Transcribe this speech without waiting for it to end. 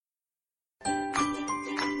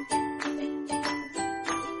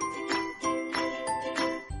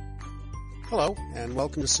Hello, and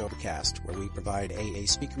welcome to Sobercast, where we provide AA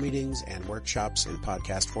speaker meetings and workshops in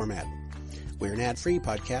podcast format. We're an ad-free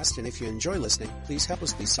podcast, and if you enjoy listening, please help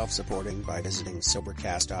us be self-supporting by visiting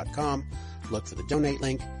Sobercast.com, look for the donate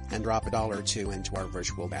link, and drop $1 or $2 into our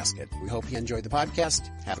virtual basket. We hope you enjoyed the podcast.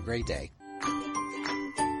 Have a great day.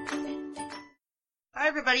 Hi,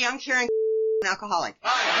 everybody. I'm Karen, an alcoholic.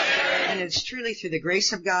 And it's truly through the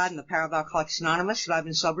grace of God and the power of Alcoholics Anonymous that I've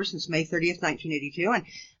been sober since May 30th, 1982. And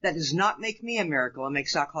that does not make me a miracle. It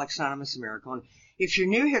makes Alcoholics Anonymous a miracle. And if you're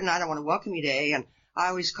new here tonight, I want to welcome you to AA. And I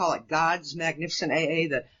always call it God's Magnificent AA,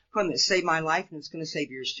 the program that saved my life, and it's going to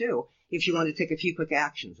save yours too, if you want to take a few quick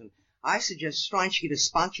actions. And I suggest strongly you get a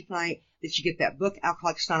sponsor tonight, that you get that book,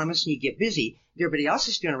 Alcoholics Anonymous, and you get busy that everybody else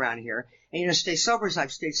is doing around here. And you're going to stay sober as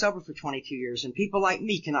I've stayed sober for 22 years. And people like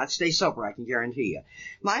me cannot stay sober, I can guarantee you.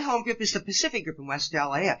 My home group is the Pacific Group in West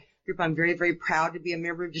LA, a group I'm very, very proud to be a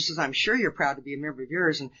member of, just as I'm sure you're proud to be a member of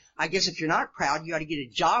yours. And I guess if you're not proud, you ought to get a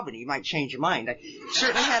job in it. You might change your mind. I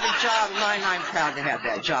certainly have a job in mind, and I'm proud to have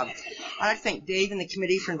that job. I'd like to thank Dave and the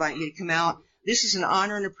committee for inviting me to come out. This is an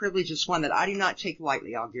honor and a privilege. It's one that I do not take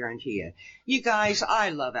lightly, I'll guarantee you. You guys, I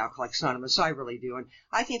love Alcoholics Anonymous. I really do. And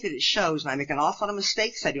I think that it shows, and I make an awful lot of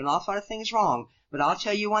mistakes. I do an awful lot of things wrong. But I'll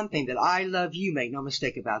tell you one thing, that I love you. Make no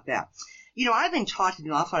mistake about that. You know, I've been taught to do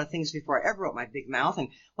an awful lot of things before I ever wrote my big mouth. And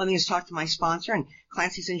one thing is talk to my sponsor. And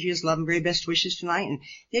Clancy sends you his love and very best wishes tonight. And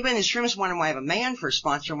anybody in this room is wondering why I have a man for a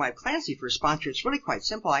sponsor and why I have Clancy for a sponsor. It's really quite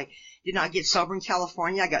simple. I did not get sober in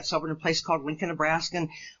California. I got sober in a place called Lincoln, Nebraska, and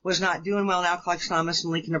was not doing well in Alcoholics Anonymous in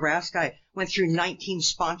Lincoln, Nebraska. I went through 19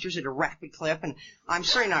 sponsors at a rapid clip, and I'm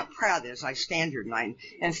certainly not proud of this. I stand here tonight.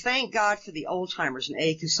 And thank God for the old-timers in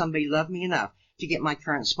AA, because somebody loved me enough to get my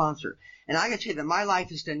current sponsor. And I got to tell you that my life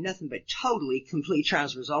has done nothing but totally, complete change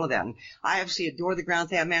as a result of that. And I absolutely adore the ground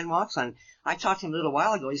that man walks on. I talked to him a little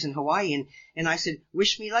while ago. He's in Hawaii, and I said,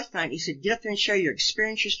 wish me luck tonight. And he said, get up there and share your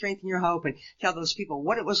experience, your strength, and your hope, and tell those people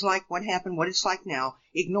what it was like, what happened, what it's like now.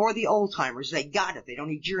 Ignore the old-timers. They got it. They don't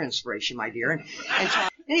need your inspiration, my dear. And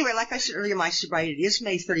anyway, like I said earlier, my sobriety date is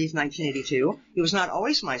May 30th, 1982. It was not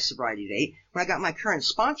always my sobriety date. When I got my current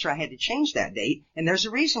sponsor, I had to change that date, and there's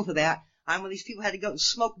a reason for that. I'm one of these people who had to go and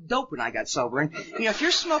smoke dope when I got sober. And, you know, if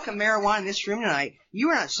you're smoking marijuana in this room tonight, you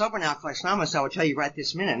are not sober in Alcoholics Anonymous, I will tell you right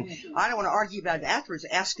this minute. And I don't want to argue about it afterwards.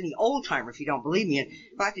 Ask any old-timer if you don't believe me. And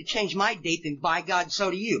if I have to change my date, then by God,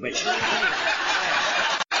 so do you. But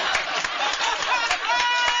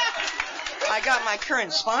I got my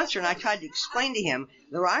current sponsor, and I tried to explain to him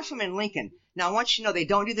that where I'm from in Lincoln. Now, I want you to know they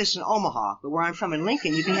don't do this in Omaha, but where I'm from in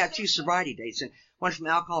Lincoln, you can have two sobriety dates, and one from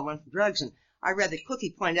alcohol and one from drugs. And I rather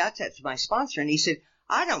quickly pointed out that to my sponsor, and he said,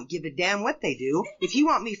 I don't give a damn what they do. If you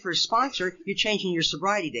want me for a sponsor, you're changing your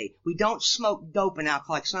sobriety date. We don't smoke dope in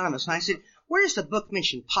Alcoholics Anonymous. And I said, where does the book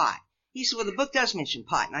mention pot? He said, well, the book does mention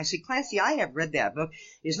pot. And I said, Clancy, I have read that book.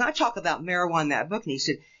 It does not talk about marijuana in that book. And he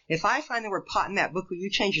said, if I find the word pot in that book, will you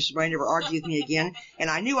change your sobriety and never argue with me again? And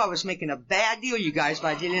I knew I was making a bad deal, you guys, but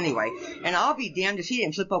I did anyway. And I'll be damned if he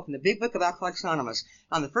didn't flip open the big book of Alcoholics Anonymous.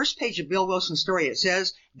 On the first page of Bill Wilson's story, it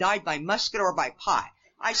says, died by musket or by pot.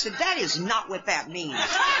 I said, that is not what that means.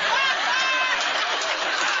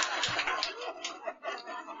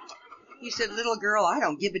 He said, little girl, I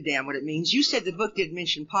don't give a damn what it means. You said the book didn't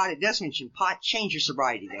mention pot. It does mention pot. Change your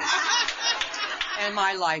sobriety date. And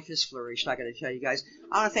my life has flourished, I got to tell you guys.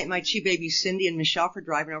 I want to thank my two babies, Cindy and Michelle, for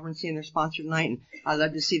driving over and seeing their sponsor tonight. And I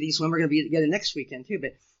love to see these women. We're going to be together next weekend, too.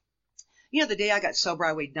 But, you know, the day I got sober,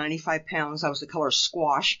 I weighed 95 pounds. I was the color of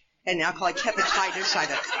squash. And alcoholic hepatitis, I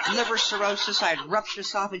had liver cirrhosis, I had ruptured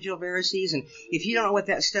esophageal varices, and if you don't know what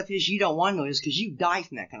that stuff is, you don't want to know, because you die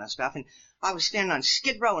from that kind of stuff. And I was standing on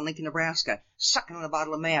Skid Row in Lincoln, Nebraska, sucking on a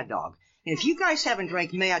bottle of Mad Dog. And if you guys haven't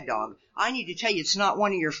drank Mad Dog, I need to tell you it's not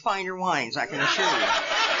one of your finer wines, I can assure you.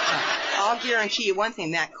 I'll guarantee you one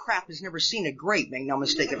thing, that crap has never seen a grape, make no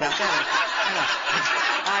mistake about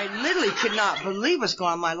that. I literally could not believe what's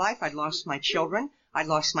going on in my life. I'd lost my children. I'd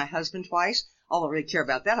lost my husband twice. I don't really care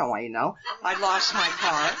about that, I want you to know. I'd lost my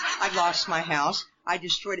car. I'd lost my house. I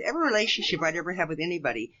destroyed every relationship I'd ever had with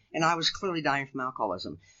anybody, and I was clearly dying from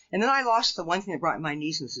alcoholism. And then I lost the one thing that brought my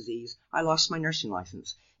knees and disease. I lost my nursing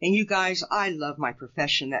license. And you guys, I love my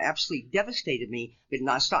profession. That absolutely devastated me, but did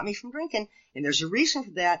not stop me from drinking. And there's a reason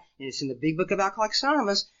for that, and it's in the big book of Alcoholics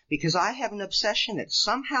Anonymous, because I have an obsession that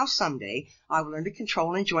somehow, someday, I will learn to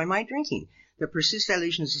control and enjoy my drinking. The persistent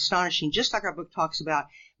illusion is astonishing, just like our book talks about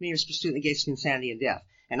many of us pursuing the gates of insanity and death.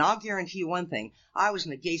 And I'll guarantee you one thing, I was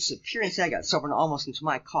in the gates of pure insanity. I got sober almost into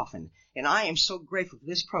my coffin. And I am so grateful for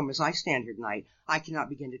this program as I stand here tonight, I cannot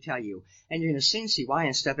begin to tell you. And you're going to soon see why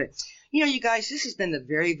and stuff. But, you know, you guys, this has been the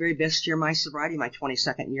very, very best year of my sobriety, my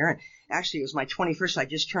 22nd year. Actually, it was my 21st. I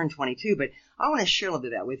just turned 22, but I want to share a little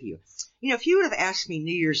bit of that with you. If you would have asked me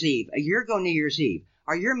New Year's Eve, a year ago New Year's Eve,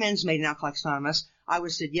 are your amends made in Alcoholics Anonymous? I would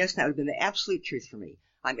have said yes, and that would have been the absolute truth for me.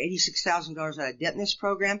 I'm $86,000 out of debt in this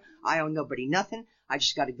program. I owe nobody nothing. I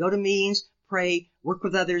just got to go to meetings, pray, work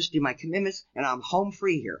with others, do my commitments, and I'm home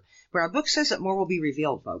free here. But our book says that more will be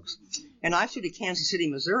revealed, folks. And I flew to Kansas City,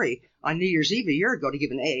 Missouri on New Year's Eve a year ago to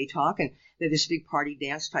give an AA talk, and they had this big party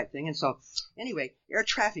dance type thing. And so, anyway, air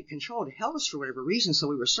traffic control had held us for whatever reason, so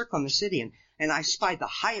we were circling the city, and I spied the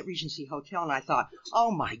Hyatt Regency Hotel, and I thought,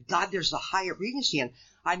 oh my God, there's the Hyatt Regency. And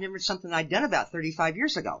I remembered something I'd done about 35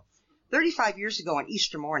 years ago. 35 years ago on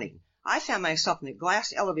Easter morning, I found myself in the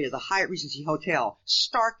glass elevator of the Hyatt Regency Hotel,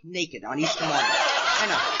 stark naked on Easter morning. I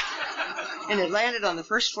know. And it landed on the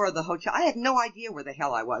first floor of the hotel. I had no idea where the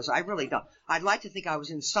hell I was. I really don't. I'd like to think I was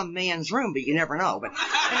in some man's room, but you never know. But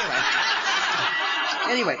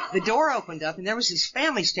anyway, the door opened up, and there was this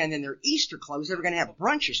family standing in their Easter clothes. They were going to have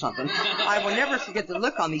brunch or something. I will never forget the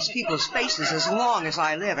look on these people's faces as long as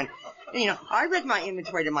I live. And I read my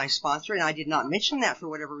inventory to my sponsor, and I did not mention that for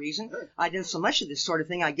whatever reason. I did so much of this sort of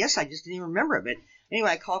thing, I guess I just didn't even remember it. But anyway,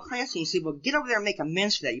 I called Clancy, and he said, well, get over there and make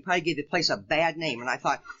amends for that. You probably gave the place a bad name. And I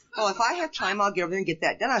thought, well, if I have time, I'll get over there and get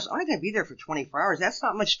that done. I was only going to be there for 24 hours. That's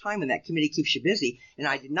not much time when that committee keeps you busy, and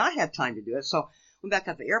I did not have time to do it. So I went back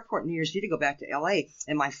at the airport New Year's Eve to go back to L.A.,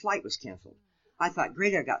 and my flight was canceled. I thought,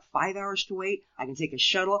 great, I've got 5 hours to wait. I can take a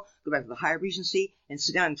shuttle, go back to the Hyatt Regency, and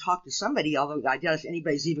sit down and talk to somebody, although I doubt if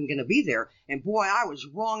anybody's even going to be there. And boy, I was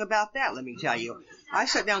wrong about that, let me tell you. I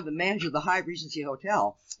sat down with the manager of the Hyatt Regency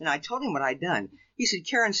Hotel, and I told him what I'd done. He said,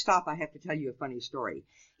 Karen, stop, I have to tell you a funny story.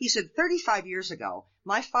 He said, 35 years ago,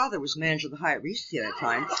 my father was manager of the Hyatt Regency at that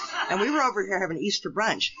time, and we were over here having Easter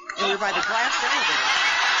brunch, and we were by the glass elevator.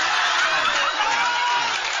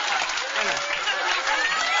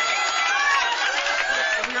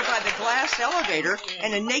 Glass elevator,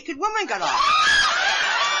 and a naked woman got off.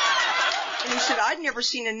 And he said, I'd never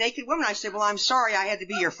seen a naked woman. I said, well, I'm sorry I had to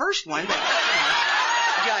be your first one, but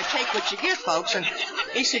you gotta take what you get, folks. And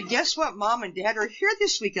he said, guess what? Mom and Dad are here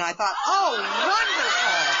this week. And I thought, oh,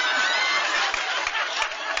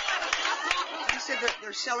 wonderful. He said,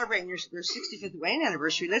 they're celebrating their 65th wedding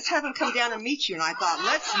anniversary. Let's have them come down and meet you. And I thought,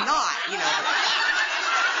 let's not,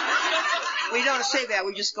 We don't say that.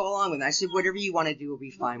 We just go along with it. I said, whatever you want to do will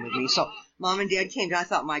be fine with me. So Mom and Dad came down. I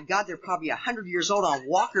thought, my God, they're probably 100 years old on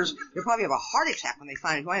walkers. They'll probably have a heart attack when they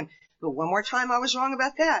find out who I am. But one more time, I was wrong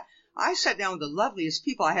about that. I sat down with the loveliest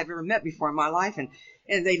people I have ever met before in my life, and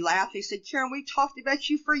they laughed. They said, Karen, we talked about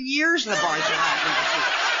you for years in the bars. And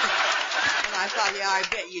I thought, yeah, I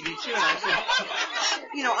bet you do too. And I said,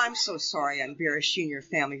 I'm so sorry I embarrassed you and your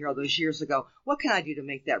family here all those years ago. What can I do to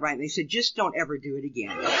make that right? And they said, just don't ever do it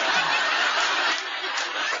again.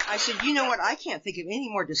 I said, you know what? I can't think of any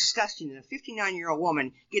more disgusting than a 59-year-old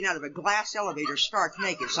woman getting out of a glass elevator stark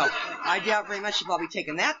naked. So I doubt very much if I'll be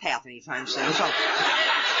taking that path anytime soon. So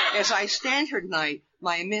as I stand here tonight,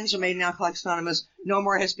 my amends are made in Alcoholics Anonymous. No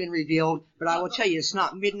more has been revealed. But I will tell you, it's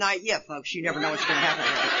not midnight yet, folks. You never know what's going to happen.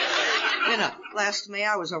 Then last May,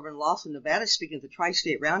 I was over in Laughlin, Nevada, speaking at the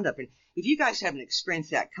Tri-State Roundup. And if you guys haven't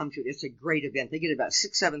experienced that, come to it. It's a great event. They get about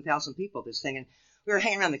 7,000 people at this thing. And we were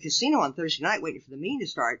hanging around the casino on Thursday night waiting for the meeting to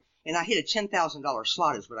start, and I hit a $10,000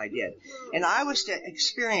 slot is what I did. And I was to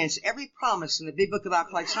experience every promise in the Big Book of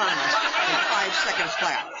Alcoholics Anonymous in 5 seconds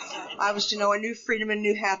flat. I was to know a new freedom and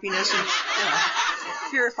new happiness, and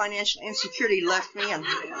fear of financial insecurity left me, and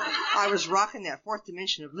I was rocking that fourth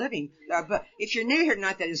dimension of living. But if you're new here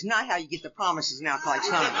tonight, that is not how you get the promises in Alcoholics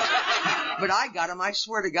Anonymous. But I got them. I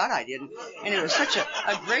swear to God I did. And it was such a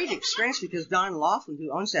great experience because Don Laughlin,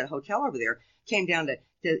 who owns that hotel over there, came down to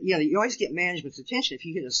you always get management's attention if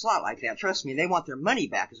you hit a slot like that. Trust me, they want their money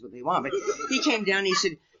back is what they want. But he came down and he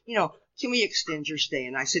said, can we extend your stay?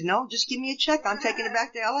 And I said, no, just give me a check. I'm taking it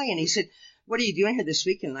back to L.A. And he said, what are you doing here this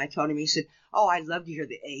weekend? And I told him, he said, oh, I'd love to hear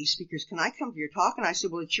the AA speakers. Can I come to your talk? And I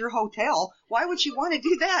said, well, it's your hotel. Why would you want to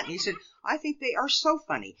do that? And he said, I think they are so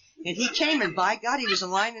funny. And he came, and by God, he was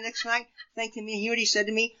in line the next night thanking me. And you know what he said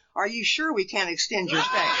to me? Are you sure we can't extend your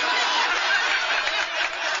stay?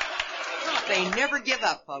 They never give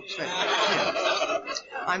up, folks. But,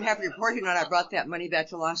 I'm happy to report you tonight I brought that money back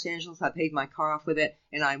to Los Angeles. I paid my car off with it,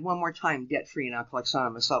 and I'm one more time debt-free in Alcoholics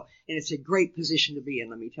Anonymous. So, and it's a great position to be in,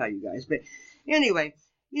 let me tell you guys. But anyway,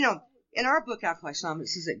 in our book, Alcoholics Anonymous,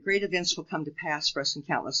 it says that great events will come to pass for us and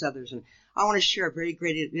countless others. And I want to share a very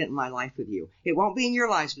great event in my life with you. It won't be in your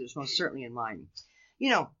lives, but it's most certainly in mine.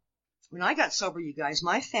 When I got sober, you guys,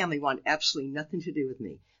 my family wanted absolutely nothing to do with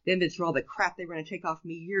me. They had been through all the crap they were going to take off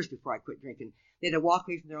me years before I quit drinking. They had to walk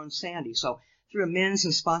away from their own sanity. So through amends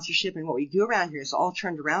and sponsorship and what we do around here, it's all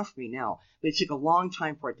turned around for me now. But it took a long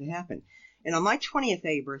time for it to happen. And on my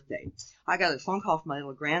 20th birthday, I got a phone call from my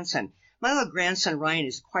little grandson. My little grandson, Ryan,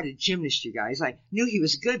 is quite a gymnast, you guys. I knew he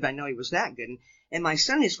was good, but I know he was that good. And my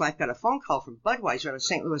son and his wife got a phone call from Budweiser out of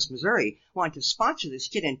St. Louis, Missouri, wanting to sponsor this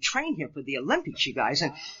kid and train him for the Olympics, you guys.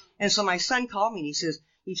 And so my son called me and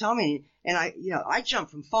he told me, and I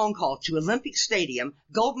jumped from phone call to Olympic Stadium,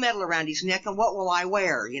 gold medal around his neck, and what will I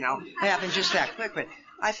wear? It happened just that quick. But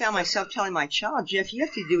I found myself telling my child, Jeff, you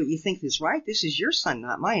have to do what you think is right. This is your son,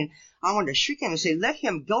 not mine. I wanted to shriek at him and say, let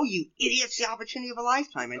him go, you idiot. It's the opportunity of a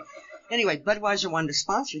lifetime. And anyway, Budweiser wanted to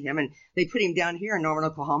sponsor him, and they put him down here in Norman,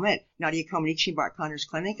 Oklahoma at Nadia Comaneci Bart Connors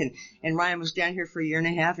Clinic. And Ryan was down here for a year and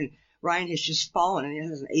a half, and Ryan has just fallen, and he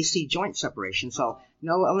has an AC joint separation. So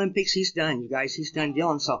no Olympics. He's done, you guys. He's done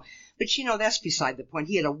dealing. So, but that's beside the point.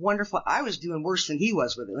 He had a wonderful, I was doing worse than he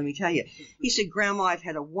was with it, let me tell you. He said, Grandma, I've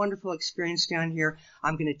had a wonderful experience down here.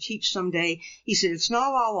 I'm going to teach someday. He said, it's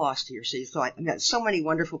not all lost here. So I met so many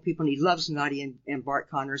wonderful people, and he loves Nadia and Bart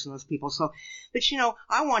Connors and those people. So, but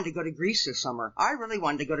I wanted to go to Greece this summer. I really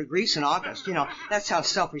wanted to go to Greece in August. That's how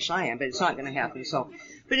selfish I am, but it's not going to happen. So,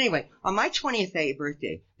 but anyway, on my 20th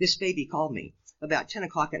birthday, this baby called me about 10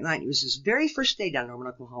 o'clock at night. It was his very first day down in Norman,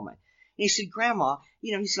 Oklahoma. And he said, Grandma,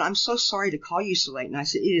 he said, I'm so sorry to call you so late. And I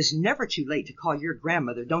said, it is never too late to call your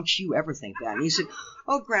grandmother. Don't you ever think that. And he said,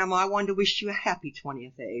 oh, Grandma, I wanted to wish you a happy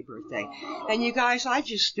 20th birthday. And you guys, I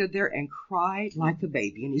just stood there and cried like a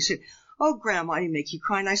baby. And he said, oh, Grandma, I didn't make you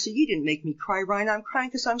cry. And I said, you didn't make me cry, Ryan. I'm crying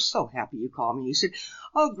because I'm so happy you called me. And he said,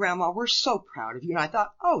 oh, Grandma, we're so proud of you. And I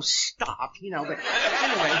thought, oh, stop, But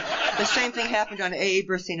anyway, the same thing happened on AA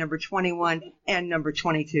birthday number 21 and number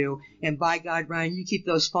 22. And by God, Ryan, you keep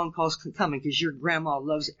those phone calls coming because your grandma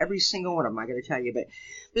loves every single one of them, I got to tell you.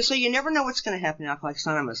 But so you never know what's going to happen in Alcoholics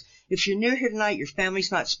Anonymous. If you're new here tonight, your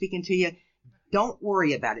family's not speaking to you, don't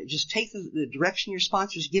worry about it. Just take the direction your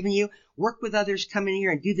sponsor's giving you. Work with others, come in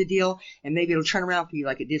here and do the deal, and maybe it'll turn around for you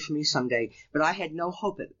like it did for me someday. But I had no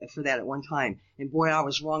hope for that at one time. And boy, I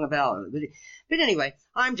was wrong about it. But anyway,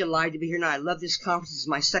 I'm delighted to be here now. I love this conference. This is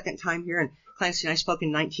my second time here, and Clancy and I spoke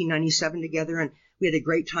in 1997 together, and we had a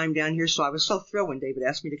great time down here. So I was so thrilled when David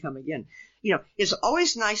asked me to come again. It's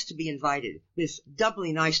always nice to be invited. It's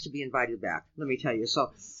doubly nice to be invited back, let me tell you.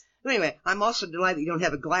 So anyway, I'm also delighted that you don't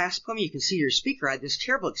have a glass plumb. You can see your speaker. I had this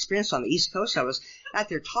terrible experience on the East Coast. I was out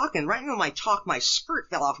there talking. Right in my talk, my skirt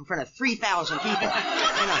fell off in front of 3,000 people. And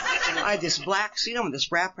I had this black suit on with this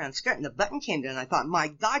wraparound skirt, and the button came down. And I thought, my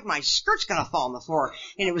God, my skirt's going to fall on the floor.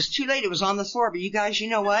 And it was too late. It was on the floor. But you guys, you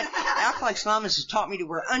know what? Alcoholics Anonymous has taught me to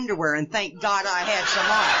wear underwear, and thank God I had some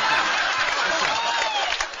on.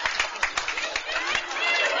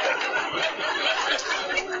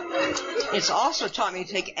 It's also taught me to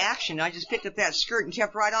take action. I just picked up that skirt and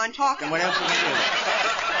kept right on talking. What else was I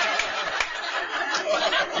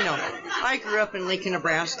doing? I grew up in Lincoln,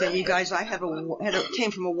 Nebraska. You guys, I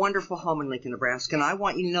came from a wonderful home in Lincoln, Nebraska, and I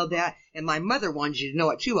want you to know that. And my mother wanted you to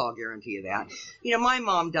know it too. I'll guarantee you that. My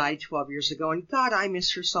mom died 12 years ago, and God, I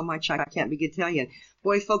miss her so much. I can't begin to tell you. And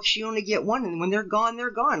boy, folks, you only get one, and when they're gone,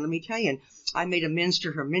 they're gone. Let me tell you. And I made amends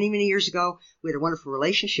to her many, many years ago. We had a wonderful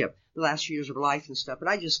relationship the last few years of her life and stuff, but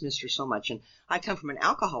I just missed her so much. And I come from an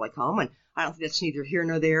alcoholic home, and I don't think that's neither here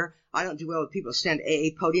nor there. I don't do well with people who stand at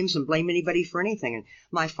AA podiums and blame anybody for anything. And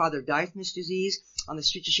my father died from this disease on the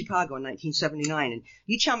streets of Chicago in 1979. And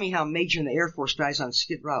you tell me how a major in the Air Force dies on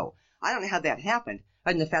Skid Row. I don't know how that happened,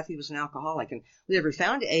 other than the fact that he was an alcoholic. And whether he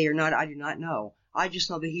found AA or not, I do not know. I just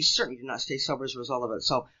know that he certainly did not stay sober as a result of it.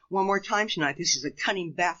 So one more time tonight, this is a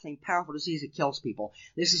cunning, baffling, powerful disease that kills people.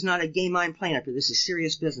 This is not a game I'm playing up here. This is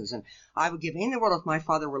serious business. And I would give anything in the world if my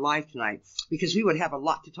father were alive tonight, because we would have a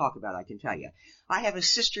lot to talk about, I can tell you. I have a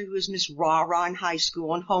sister who is Miss Rah-Rah in high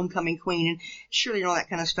school and homecoming queen and surely all that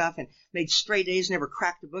kind of stuff, and made straight A's, never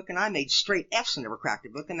cracked a book, and I made straight F's and never cracked a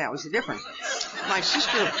book, and that was the difference. My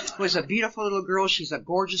sister was a beautiful little girl. She's a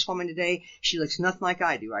gorgeous woman today. She looks nothing like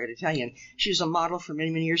I do, I got to tell you. And she was a model for many,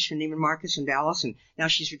 many years for Neiman Marcus in Dallas, and now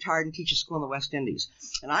she's retired and teaches school in the West Indies.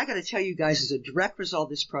 And I got to tell you guys, as a direct result of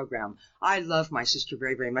this program, I love my sister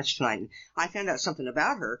very, very much tonight. And I found out something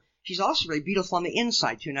about her. She's also very beautiful on the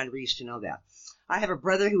inside, too, and I never used to know that. I have a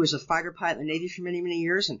brother who was a fighter pilot in the Navy for many, many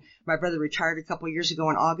years, and my brother retired a couple of years ago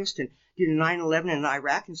in August and did a 9/11 in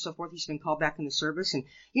Iraq and so forth. He's been called back in the service. And,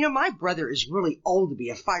 my brother is really old to be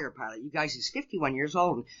a fighter pilot. You guys, he's 51 years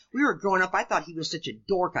old. And we were growing up, I thought he was such a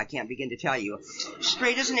dork, I can't begin to tell you.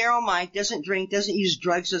 Straight as an arrow, Mike, doesn't drink, doesn't use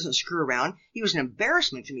drugs, doesn't screw around. He was an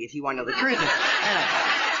embarrassment to me, if you want to know the truth.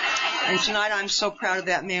 And tonight I'm so proud of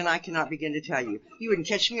that man, I cannot begin to tell you. You wouldn't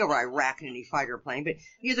catch me over Iraq in any fighter plane, but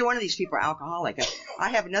neither one of these people are alcoholic. I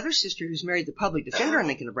have another sister who's married the public defender in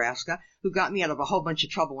Lincoln, Nebraska, who got me out of a whole bunch of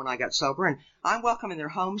trouble when I got sober, and I'm welcome in their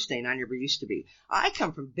home state, and I never used to be. I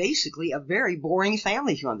come from basically a very boring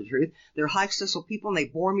family, if you want the truth. They're high successful people, and they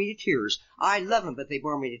bore me to tears. I love them, but they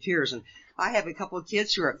bore me to tears. And I have a couple of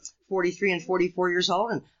kids who are 43 and 44 years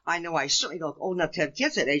old, and I know I certainly don't old enough to have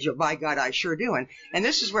kids that age, but by God, I sure do. And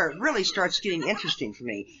this is where it really starts getting interesting for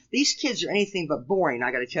me. These kids are anything but boring,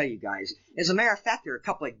 I got to tell you guys. As a matter of fact, they're a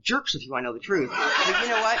couple of jerks, if you want to know the truth. But you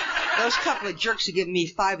know what? Those couple of jerks have given me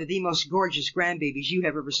 5 of the most gorgeous grandbabies you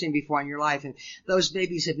have ever seen before in your life, and those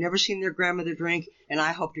babies have never seen their grandmother drink, and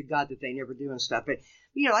I hope to God that they never do and stuff. But,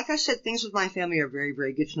 you know, like I said, things with my family are very,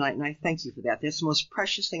 very good tonight, and I thank you for that. That's the most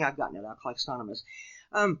precious thing I've gotten at Alcoholics Anonymous.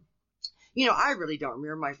 You know, I really don't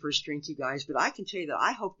remember my first drink, you guys, but I can tell you that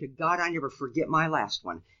I hope to God I never forget my last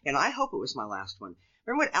one, and I hope it was my last one.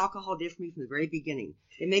 Remember what alcohol did for me from the very beginning?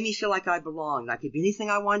 It made me feel like I belonged. I could be anything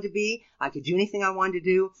I wanted to be. I could do anything I wanted to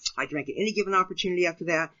do. I drank at any given opportunity after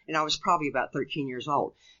that, and I was probably about 13 years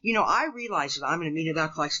old. You know, I realize that I'm going to meet at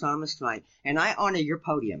Alcoholics Anonymous tonight, and I honor your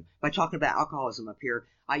podium by talking about alcoholism up here.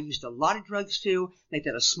 I used a lot of drugs, too. Make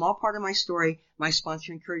that a small part of my story. My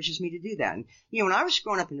sponsor encourages me to do that. And, you know, when I was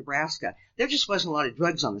growing up in Nebraska, there just wasn't a lot of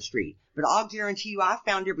drugs on the street. But I'll guarantee you I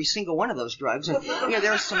found every single one of those drugs. And, you know,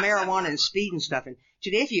 there was some marijuana and speed and stuff. And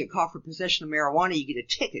today, if you get caught for possession of marijuana, you get a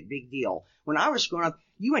ticket. Big deal. When I was growing up,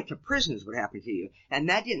 you went to prison is what happened to you. And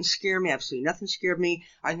that didn't scare me. Absolutely nothing scared me.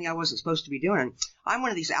 I think I wasn't supposed to be doing it. I'm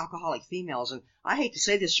one of these alcoholic females, and I hate to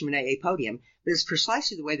say this from an AA podium, but it's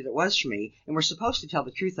precisely the way that it was for me, and we're supposed to tell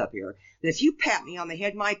the truth up here, that if you pat me on the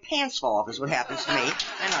head, my pants fall off is what happens to me.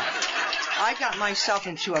 And I got myself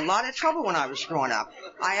into a lot of trouble when I was growing up.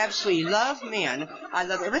 I absolutely love men. I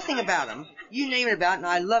love everything about them. You name it about, and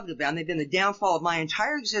I loved about them. They've been the downfall of my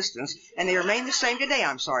entire existence, and they remain the same today,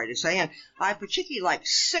 I'm sorry to say. And I particularly like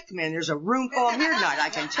sick men. There's a room full of them here tonight, I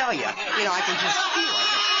can tell you. You know, I can just feel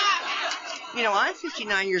it. You know, I'm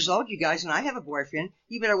 59 years old, you guys, and I have a boyfriend.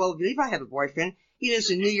 You better well believe I have a boyfriend. He lives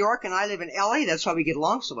in New York, and I live in L.A. That's why we get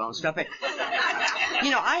along so well and stuff. But,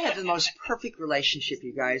 you know, I have the most perfect relationship,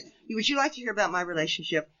 you guys. Would you like to hear about my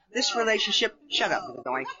relationship? This relationship, shut up, by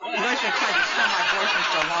the way. You guys have been trying to tell my boyfriend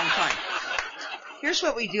for a long time. Here's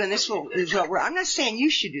what we do, and this is what I'm not saying you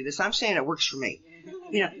should do this. I'm saying it works for me.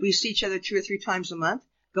 You know, we see each other 2 or 3 times a month,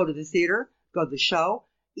 go to the theater, go to the show,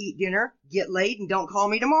 eat dinner, get laid, and don't call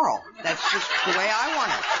me tomorrow. That's just the way I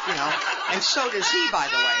want it, you know. And so does he, by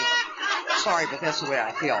the way. Sorry, but that's the way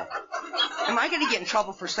I feel. Am I going to get in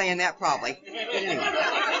trouble for saying that? Probably. But anyway,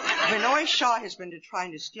 Benoit Shaw has been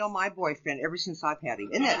trying to steal my boyfriend ever since I've had him.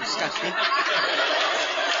 Isn't that disgusting?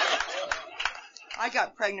 I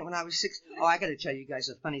got pregnant when I was 6. Oh, I got to tell you guys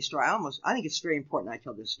a funny story. I think it's very important I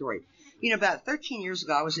tell this story. You know, about 13 years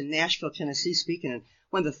ago, I was in Nashville, Tennessee, speaking, and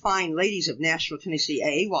one of the fine ladies of Nashville, Tennessee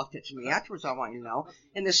AA walked up to me afterwards, I want you to know,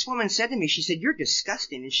 and this woman said to me, she said, "You're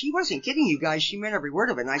disgusting." And she wasn't kidding, you guys. She meant every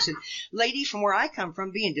word of it. And I said, "Lady, from where I come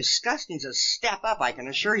from, being disgusting is a step up, I can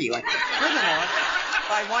assure you. And furthermore,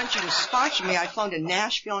 if I want you to sponsor me, I'd flown to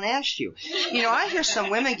Nashville and asked you." You know, I hear some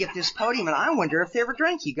women get this podium, and I wonder if they ever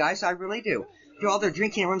drank, you guys. I really do. All their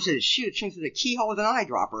drinking rooms at a shoot through the keyhole with an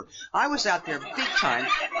eyedropper. I was out there big time.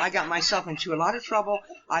 I got myself into a lot of trouble.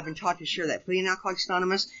 I've been taught to share that freely in Alcoholics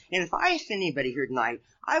Anonymous. And if I offend anybody here tonight,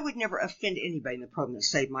 I would never offend anybody in the program that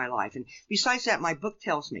saved my life. And besides that, my book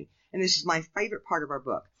tells me, and this is my favorite part of our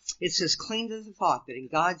book, it says, "Cling to the thought that in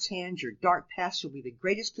God's hands your dark past will be the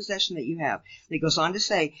greatest possession that you have." And it goes on to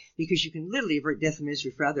say, because you can literally avert death and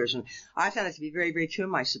misery for others. And I found it to be very, very true in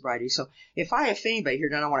my sobriety. So if I offend anybody here,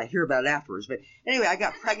 then I want to hear about it afterwards. But anyway, I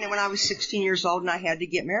got pregnant when I was 16 years old, and I had to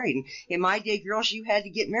get married. And in my day, girls, you had to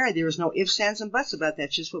get married. There was no ifs, ands, and buts about that.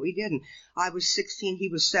 It's just what we did. And I was 16, he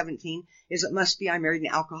was 17. As it must be, I married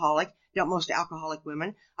an alcoholic. Don't most alcoholic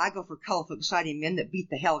women. I go for colorful, exciting men that beat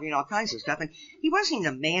the hell, all kinds of stuff. And he wasn't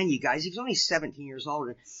even a man, you guys. He was only 17 years old.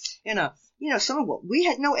 And we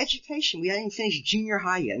had no education. We hadn't even finished junior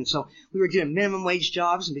high yet. And so we were doing minimum wage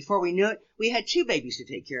jobs. And before we knew it, we had 2 babies to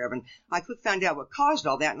take care of. And I quick found out what caused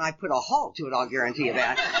all that, and I put a halt to it, I'll guarantee you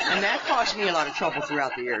that. And that caused me a lot of trouble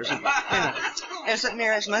throughout the years. And as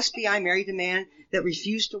it must be, I married a man that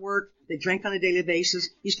refused to work, that drank on a daily basis.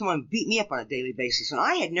 He used to come and beat me up on a daily basis. And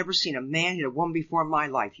I had never seen a man hit a woman before in my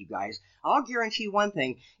life, you guys. I'll guarantee you one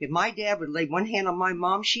thing. If my dad would lay one hand on my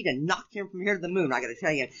mom, she'd have knocked him from here to the moon, I got to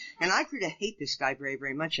tell you. And I grew to hate this guy very,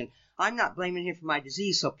 very much. And I'm not blaming him for my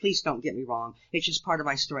disease, so please don't get me wrong. It's just part of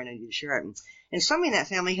my story, and I need to share it. And somebody in that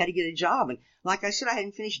family had to get a job. And like I said, I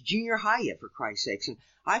hadn't finished junior high yet, for Christ's sakes. And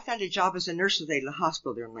I found a job as a nurse's aide at a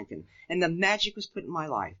hospital there in Lincoln. And the magic was put in my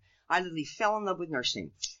life. I literally fell in love with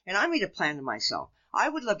nursing. And I made a plan to myself. I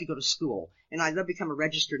would love to go to school, and I'd love to become a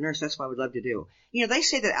registered nurse. That's what I would love to do. You know, they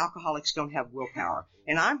say that alcoholics don't have willpower,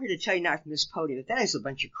 and I'm here to tell you now from this podium that is a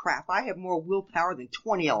bunch of crap. I have more willpower than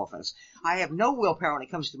 20 elephants. I have no willpower when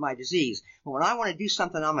it comes to my disease, but when I want to do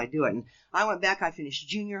something, I'm going to do it. And I went back, I finished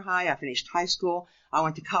junior high, I finished high school, I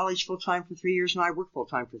went to college full-time for 3 years, and I worked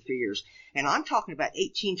full-time for 3 years. And I'm talking about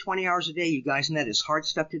 18, 20 hours a day, you guys, and that is hard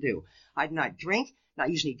stuff to do. I did not drink, not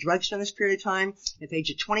use any drugs during this period of time. At the age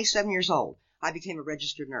of 27 years old, I became a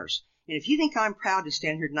registered nurse. And if you think I'm proud to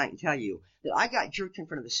stand here tonight and tell you that I got jerked in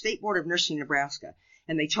front of the State Board of Nursing in Nebraska,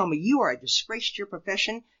 and they told me, you are a disgrace to your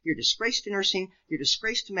profession, you're a disgrace to nursing, you're a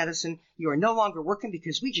disgrace to medicine, you are no longer working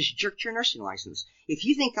because we just jerked your nursing license. If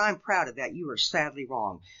you think I'm proud of that, you are sadly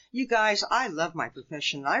wrong. You guys, I love my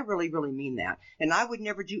profession, and I really, really mean that. And I would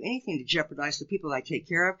never do anything to jeopardize the people I take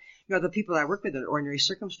care of, the people I work with in ordinary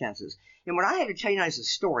circumstances. And what I had to tell you now is a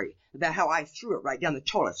story about how I threw it right down the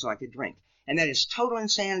toilet so I could drink. And that is total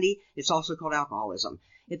insanity. It's also called alcoholism.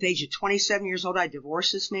 At the age of 27 years old, I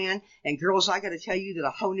divorced this man. And girls, I got to tell you that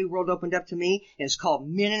a whole new world opened up to me, and it's called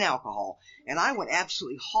men and alcohol. And I went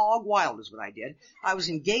absolutely hog wild is what I did. I was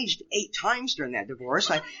engaged 8 times during that divorce.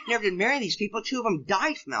 I never did marry these people. 2 of them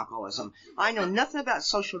died from alcoholism. I know nothing about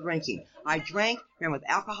social drinking. I drank, ran with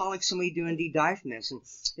alcoholics, and we do indeed die from this. And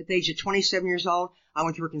at the age of 27 years old, I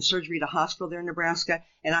went to work in surgery at a hospital there in Nebraska,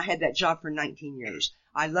 and I had that job for 19 years.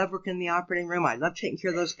 I love working in the operating room. I love taking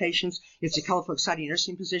care of those patients. It's a colorful, exciting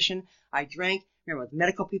nursing position. I drank, with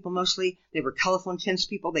medical people mostly. They were colorful, intense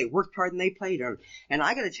people. They worked hard and they played hard. And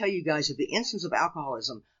I got to tell you guys that the incidence of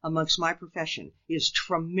alcoholism amongst my profession is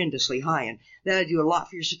tremendously high. And that'll do a lot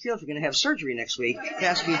for your security if you're going to have surgery next week. It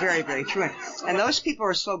has to be very, very true. And those people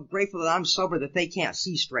are so grateful that I'm sober that they can't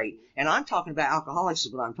see straight. And I'm talking about alcoholics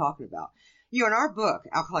is what I'm talking about. You know, in our book,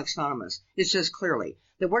 Alcoholics Anonymous, it says clearly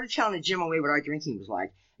that we're telling the general way what our drinking was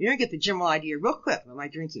like. You're going to get the general idea real quick what my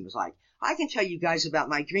drinking was like. I can tell you guys about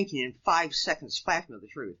my drinking in 5 seconds flat of the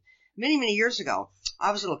truth. Many, many years ago,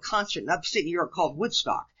 I was at a little concert in upstate New York called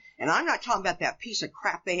Woodstock. And I'm not talking about that piece of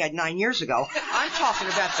crap they had 9 years ago. I'm talking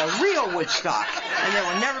about the real Woodstock. And there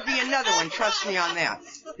will never be another one, trust me on that.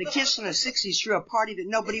 The kids from the 60s threw a party that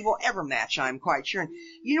nobody will ever match, I'm quite sure. And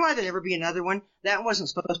you know why there'll never be another one? That wasn't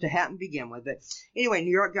supposed to happen to begin with. But anyway,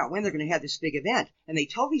 New York got wind they're going to have this big event. And they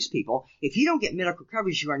told these people, if you don't get medical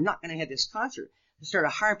coverage, you are not going to have this concert. They started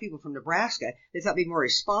hiring people from Nebraska. They thought they'd be more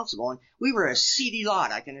responsible. And we were a seedy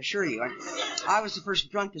lot, I can assure you. And I was the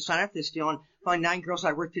first drunk to sign up for this deal, and found 9 girls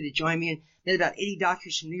I worked with to join me, and then about 80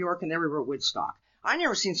 doctors from New York, and there we were at Woodstock. I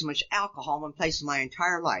never seen so much alcohol in one place in my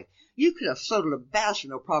entire life. You could have floated a bass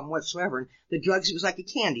with no problem whatsoever. And the drugs, it was like a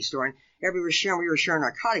candy store. And everybody was sharing, we were sharing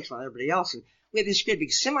narcotics with everybody else. And we had this great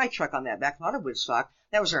big semi-truck on that back lot of Woodstock.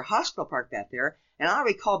 That was our hospital park back there. And I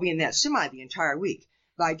recall being in that semi the entire week.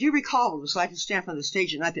 But I do recall what it was like to stand on the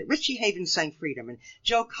stage at night that Richie Havens sang Freedom, and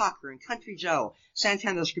Joe Cocker and Country Joe,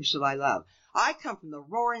 Santana, those groups that I love. I come from the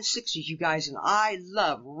roaring 60s, you guys, and I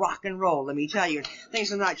love rock and roll, let me tell you. Things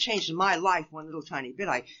have not changed in my life one little tiny bit.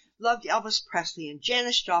 I loved Elvis Presley, and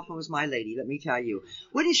Janis Joplin was my lady, let me tell you.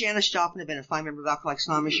 Wouldn't Janis Joplin have been a fine member of Alcoholics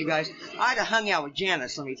Anonymous, you guys? I'd have hung out with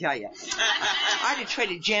Janis, let me tell you. I'd have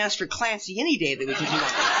traded Janis for Clancy any day that we could do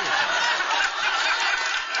that.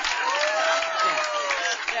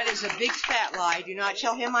 Is a big fat lie. Do not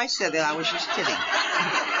tell him I said that. I was just kidding.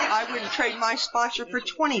 I wouldn't trade my sponsor for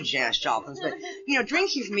 20 Janis Joplins. But, you know,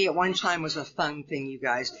 drinking for me at one time was a fun thing, you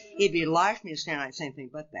guys. It'd be a lie for me to stand out and say anything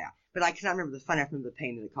but that. But I cannot remember the fun. I remember the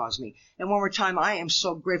pain that it caused me. And one more time, I am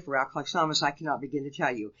so grateful for Alcoholics Anonymous, I cannot begin to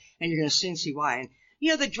tell you. And you're going to soon see why. And, you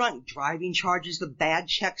know, the drunk driving charges, the bad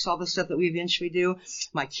checks, all the stuff that we eventually do.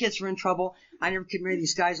 My kids were in trouble. I never could marry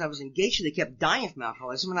these guys I was engaged to. They kept dying from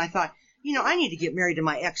alcoholism. And I thought, you know, I need to get married to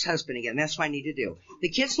my ex-husband again. That's what I need to do. The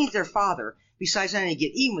kids need their father. Besides, I need to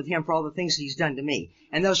get even with him for all the things that he's done to me.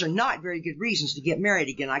 And those are not very good reasons to get married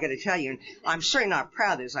again, I got to tell you. And I'm certainly not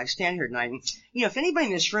proud of it as I stand here tonight. And, you know, if anybody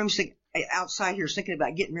in this room outside here is thinking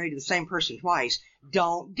about getting married to the same person twice,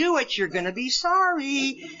 don't do it. You're going to be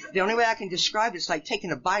sorry. The only way I can describe it is like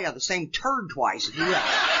taking a bite out of the same turd twice. If you will.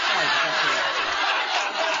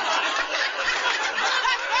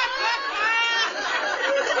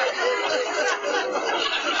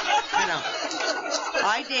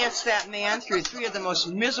 I danced that man through 3 of the most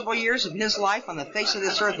miserable years of his life on the face of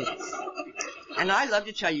this earth. And I love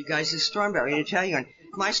to tell you guys this story I'm about ready to tell you. And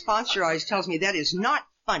my sponsor always tells me that is not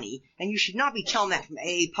funny, and you should not be telling that from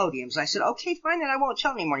AA podiums. I said, okay, fine, then I won't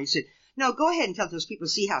tell anymore. He said, no, go ahead and tell those people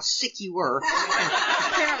to see how sick you were, and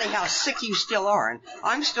apparently how sick you still are. And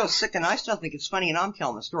I'm still sick, and I still think it's funny, and I'm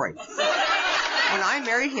telling the story. when I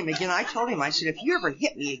married him again, I told him, I said, if you ever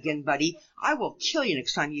hit me again, buddy, I will kill you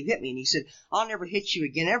next time you hit me. And he said, I'll never hit you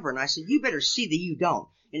again ever. And I said, you better see that you don't.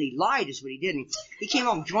 And he lied is what he did. And he came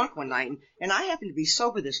home drunk one night, and I happened to be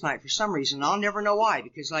sober this night for some reason. I'll never know why,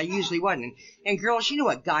 because I usually wasn't. And girls, you know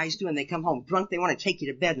what guys do when they come home drunk? They want to take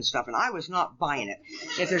you to bed and stuff, and I was not buying it.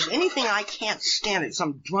 If there's anything I can't stand, it's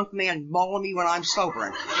some drunk man mauling me when I'm sober.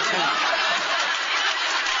 And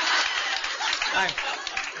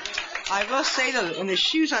I will say, though, when the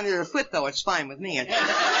shoes on the other foot, though, it's fine with me. And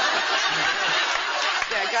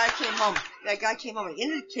that guy came home and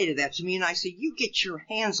indicated that to me, and I said, you get your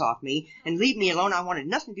hands off me and leave me alone. I wanted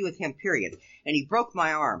nothing to do with him, period. And he broke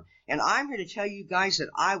my arm. And I'm here to tell you guys that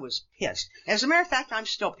I was pissed. As a matter of fact, I'm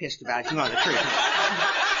still pissed about it, if you know the truth.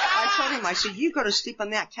 I told him, I said, you go to sleep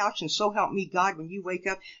on that couch, and so help me God, when you wake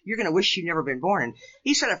up, you're going to wish you'd never been born. And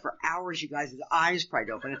he sat up for hours, you guys, his eyes pried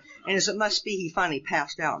open. And as it must be, he finally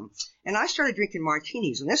passed out. And I started drinking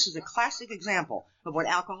martinis, and this is a classic example of what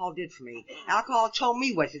alcohol did for me. Alcohol told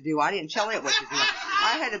me what to do. I didn't tell it what to do.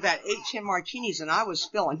 I had about 8-10 martinis, and I was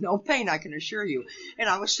feeling no pain, I can assure you. And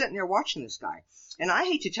I was sitting there watching this guy. And I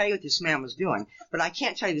hate to tell you what this man was doing, but I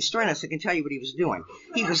can't tell you the story unless I can tell you what he was doing.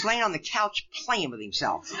 He was laying on the couch playing with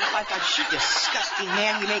himself. I thought, you disgusting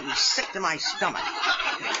man, you make me sick to my stomach.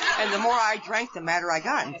 And the more I drank, the madder I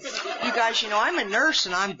got. And you guys, you know, I'm a nurse,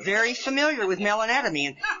 and I'm very familiar with male anatomy,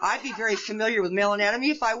 and I'd be very familiar with male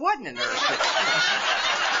anatomy if I wasn't a nurse. But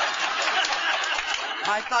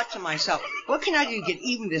I thought to myself, what can I do to get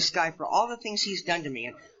even with this guy for all the things he's done to me?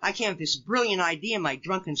 And I came with this brilliant idea in my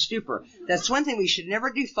drunken stupor. That's one thing we should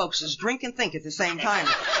never do, folks, is drink and think at the same time.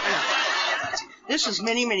 This was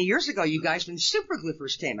many, many years ago, you guys, when super glue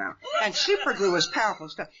first came out. And super glue was powerful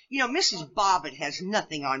stuff. You know, Mrs. Bobbitt has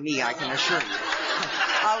nothing on me, I can assure you.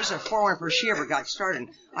 I was a forerunner before she ever got started.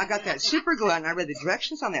 I got that super glue out, and I read the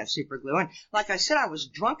directions on that super glue. And like I said, I was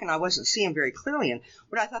drunk, and I wasn't seeing very clearly. And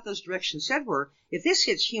what I thought those directions said were, if this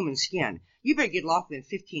hits human skin, you better get it off within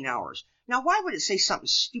 15 hours. Now, why would it say something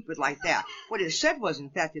stupid like that? What it said was,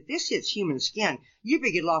 in fact, if this hits human skin, you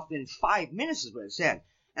better get it off within 5 minutes is what it said.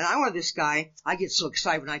 And I wanted this guy, I get so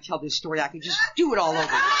excited when I tell this story, I could just do it all over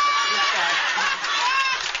again.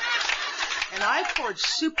 And I poured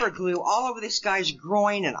super glue all over this guy's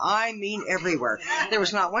groin, and I mean everywhere. There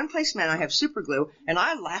was not one place, man, I have super glue, and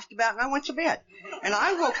I laughed about it, and I went to bed. And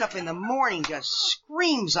I woke up in the morning just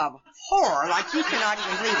screams of horror, like you cannot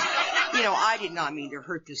even believe it. You know, I did not mean to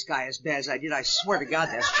hurt this guy as bad as I did. I swear to God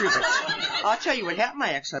that's true. But I'll tell you what happened,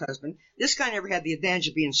 my ex-husband. This guy never had the advantage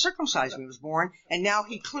of being circumcised when he was born, and now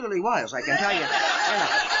he clearly was, I can tell you.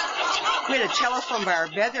 We had a telephone by our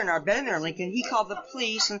bed there, in our bed in there in Lincoln. He called the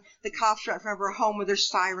police, and the cops were out in front of our home with their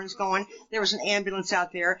sirens going. There was an ambulance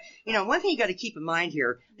out there. You know, one thing you got to keep in mind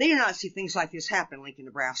here, they do not see things like this happen in Lincoln,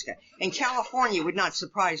 Nebraska. And California would not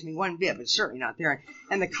surprise me one bit, but certainly not there.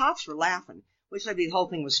 And the cops were laughing, which I mean, the whole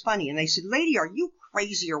thing was funny. And they said, lady, are you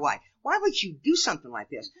crazy or what? Why would you do something like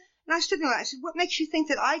this? And I stood there and I said, what makes you think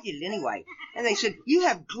that I did it anyway? And they said, you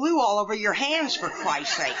have glue all over your hands, for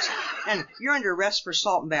Christ's sakes. And you're under arrest for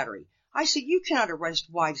assault and battery. I said, you cannot arrest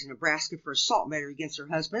wives in Nebraska for assault and battery against their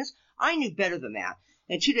husbands. I knew better than that.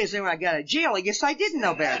 And 2 days later, when I got out of jail, I guess I didn't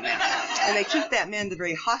know better than that. And they took that man to the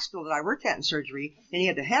very hospital that I worked at in surgery, and he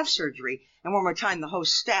had to have surgery. And one more time, the whole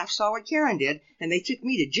staff saw what Karen did, and they took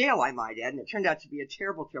me to jail, I might add, and it turned out to be a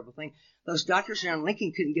terrible, terrible thing. Those doctors down in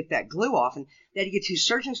Lincoln couldn't get that glue off, and they had to get 2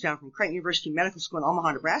 surgeons down from Creighton University Medical School in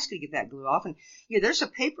Omaha, Nebraska to get that glue off. And, you know, there's a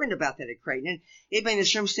paper in about that at Creighton, and anybody in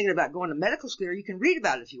this room's thinking about going to medical school, or you can read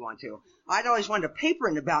about it if you want to. I'd always wanted a paper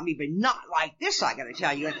in about me, but not like this, I gotta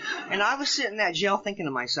tell you. And I was sitting in that jail thinking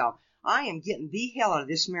to myself, I am getting the hell out of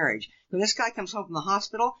this marriage. When this guy comes home from the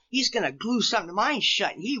hospital, he's going to glue something to mine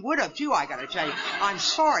shut. And he would have, too, I got to tell you. I'm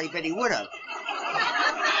sorry, but he would have.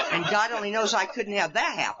 And God only knows I couldn't have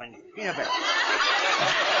that happen. You know, but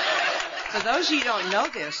for those of you who don't know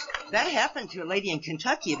this, that happened to a lady in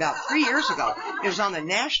Kentucky about 3 years ago. It was on the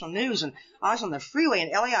national news, and I was on the freeway in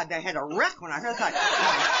LA. I had a wreck when I heard that.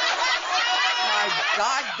 My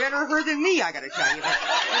God, better her than me, I got to tell you. But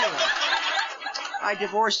anyway. I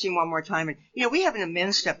divorced him one more time, and, you know, we have an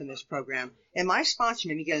amends step in this program, and my sponsor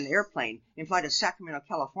made me get an airplane and fly to Sacramento,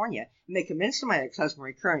 California, and make amends to my ex-husband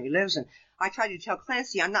where he currently lives, and I tried to tell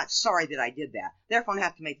Clancy I'm not sorry that I did that, therefore I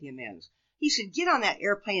have to make the amends. He said, get on that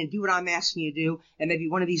airplane and do what I'm asking you to do, and maybe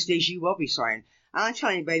one of these days you will be sorry. And I don't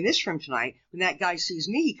tell anybody in this room tonight, when that guy sees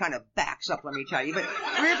me, he kind of backs up, let me tell you, but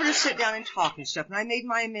we're able to sit down and talk and stuff, and I made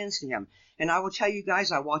my amends to him. And I will tell you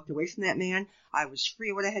guys, I walked away from that man. I was free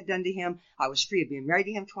of what I had done to him. I was free of being married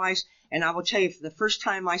to him twice. And I will tell you, for the first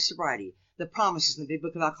time in my sobriety, the promises in the Big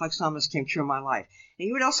Book of Alcoholics Anonymous came true in my life. And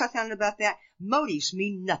you know what else I found about that? Motives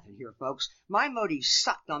mean nothing here, folks. My motives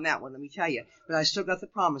sucked on that one, let me tell you. But I still got the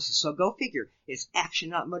promises, so go figure. It's action,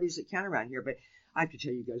 not motives that count around here. But I have to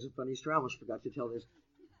tell you guys a funny story. I almost forgot to tell this.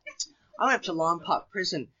 I went up to Lompoc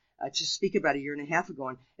Prison to speak about a year and a half ago,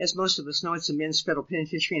 and as most of us know, it's a men's federal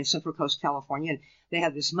penitentiary in Central Coast, California, and they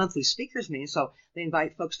have this monthly speakers meeting, so they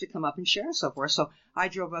invite folks to come up and share and so forth. So I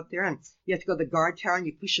drove up there, and you have to go to the guard tower, and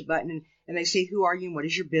you push a button, and they say, who are you, and what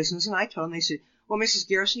is your business? And I told them, they said, well, Mrs.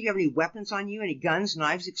 Garrison, do you have any weapons on you, any guns,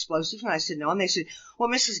 knives, explosives? And I said, no. And they said, well,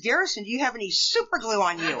 Mrs. Garrison, do you have any super glue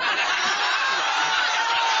on you?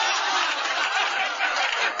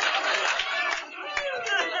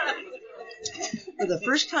 For the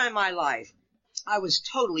first time in my life, I was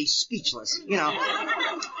totally speechless. You know,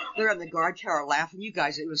 they're in the guard tower laughing. You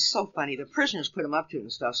guys, it was so funny. The prisoners put them up to it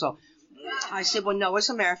and stuff. So I said, well, no, as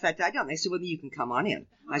a matter of fact, I don't. They said, well, you can come on in.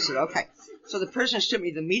 I said, okay. So the prisoners took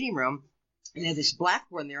me to the meeting room, and they had this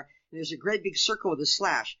blackboard in there, and there's a great big circle with a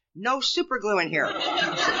slash. No super glue in here.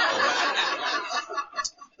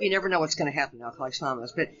 You never know what's going to happen in Alcoholics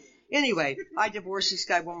Anonymous. But anyway, I divorced this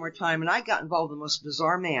guy one more time, and I got involved in the most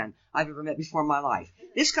bizarre man I've ever met before in my life.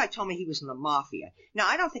 This guy told me he was in the mafia. Now,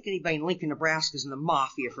 I don't think anybody in Lincoln, Nebraska is in the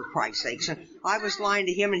mafia, for Christ's sakes. And I was lying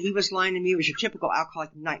to him, and he was lying to me. It was your typical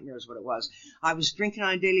alcoholic nightmare is what it was. I was drinking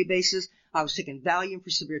on a daily basis. I was taking Valium for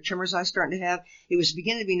severe tremors I was starting to have. It was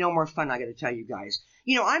beginning to be no more fun, I got to tell you guys.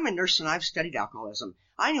 You know, I'm a nurse, and I've studied alcoholism.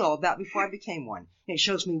 I knew all about it before I became one. And it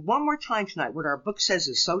shows me one more time tonight what our book says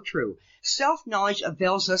is so true. Self-knowledge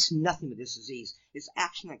avails us nothing with this disease. It's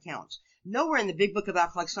action that counts. Nowhere in the Big Book of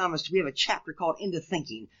Alcoholics Anonymous do we have a chapter called Into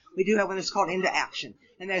Thinking. We do have one that's called Into Action.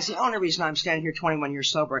 And that's the only reason I'm standing here 22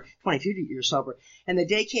 years sober. And the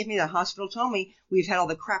day came to me, the hospital told me, we've had all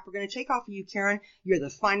the crap we're going to take off of you, Karen. You're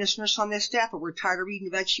the finest nurse on this staff, but we're tired of reading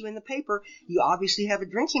about you in the paper. You obviously have a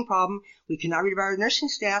drinking problem. We cannot read about our nursing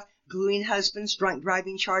staff, gluing husbands, drunk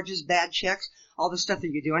driving charges, bad checks, all the stuff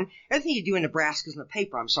that you're doing. Everything you do in Nebraska is in the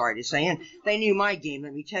paper, I'm sorry to say. And they knew my game,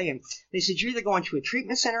 let me tell you. They said, you're either going to a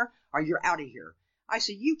treatment center or you're out of here. I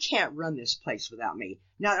said, you can't run this place without me.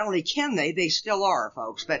 Not only can they still are,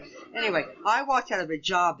 folks. But anyway, I walked out of a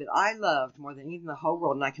job that I loved more than even the whole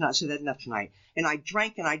world, and I cannot say that enough tonight. And I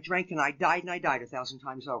drank and I drank and I died 1,000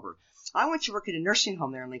 times over. I went to work at a nursing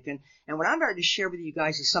home there in Lincoln, and what I'm about to share with you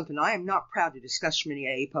guys is something I am not proud to discuss from any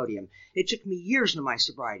AA podium. It took me years into my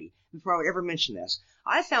sobriety before I would ever mention this.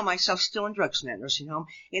 I found myself still in drugs in that nursing home,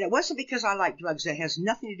 and it wasn't because I liked drugs. That has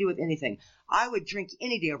nothing to do with anything. I would drink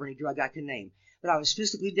any day over any drug I could name. But I was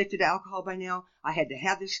physically addicted to alcohol by now. I had to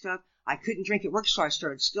have this stuff. I couldn't drink at work, so I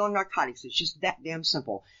started stealing narcotics. It's just that damn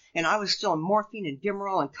simple. And I was stealing morphine and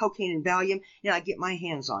Demerol and cocaine and Valium, and I get my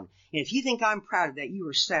hands on. And if you think I'm proud of that, you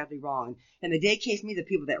are sadly wrong. And the day came for me, the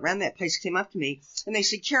people that ran that place came up to me, and they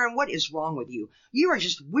said, Karen, what is wrong with you? You are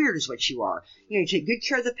just weird is what you are. You know, you take good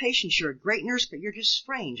care of the patients. You're a great nurse, but you're just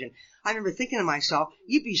strange. And I remember thinking to myself,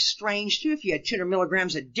 you'd be strange, too, if you had 200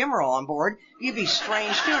 milligrams of Demerol on board. You'd be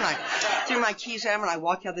strange, too. And I threw my keys at them, and I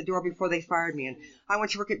walked out the door before they fired me. And I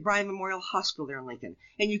went to work at Bryan Memorial Hospital there in Lincoln.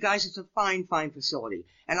 And you guys, it's a fine, fine facility.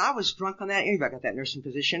 And I was drunk on that. Everybody got that nursing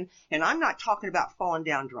position. And I'm not talking about falling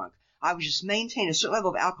down drunk. I was just maintaining a certain level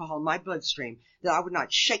of alcohol in my bloodstream that I would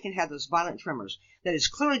not shake and have those violent tremors. That is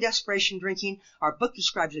clearly desperation drinking. Our book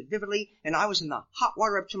describes it vividly, and I was in the hot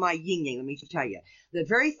water up to my yin-yang, let me tell you. The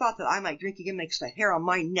very thought that I might drink again makes the hair on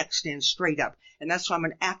my neck stand straight up, and that's why I'm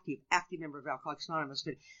an active member of Alcoholics Anonymous.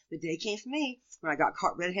 But the day came for me when I got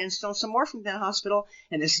caught red-handed stealing some more from that hospital,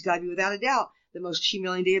 and this has got to be without a doubt the most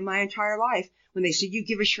humiliating day of my entire life, when they said, you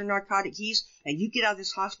give us your narcotic keys and you get out of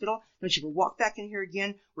this hospital, don't you ever walk back in here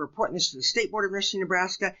again. We're reporting this to the State Board of Nursing in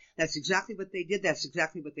Nebraska. That's exactly what they did. That's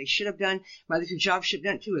exactly what they should have done. My other two jobs should have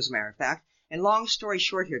done it too, as a matter of fact. And long story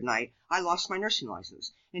short here tonight, I lost my nursing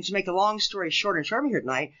license. And to make a long story short and short here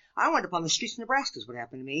tonight, I wound up on the streets of Nebraska is what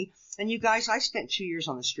happened to me. And you guys, I spent 2 years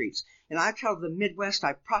on the streets. And I traveled the Midwest,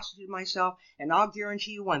 I prostituted myself, and I'll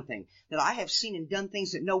guarantee you one thing, that I have seen and done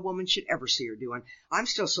things that no woman should ever see her doing. I'm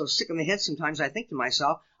still so sick in the head sometimes I think to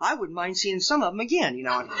myself, I wouldn't mind seeing some of them again, you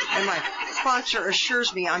know. And my sponsor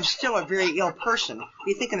assures me I'm still a very ill person.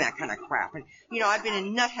 Be thinking that kind of crap. And, you know, I've been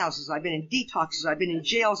in nut houses, I've been in detoxes, I've been in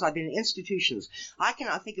jails, I've been in institutions. I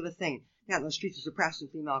cannot think of a thing out in the streets as a practicing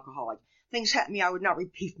female alcoholic. Things happened to me I would not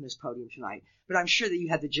repeat from this podium tonight, but I'm sure that you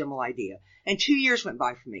had the general idea. And 2 years went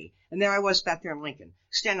by for me, and there I was back there in Lincoln,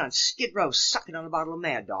 standing on Skid Row, sucking on a bottle of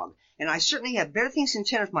Mad Dog. And I certainly have better things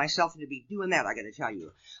intended for myself than to be doing that, I got to tell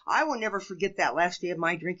you. I will never forget that last day of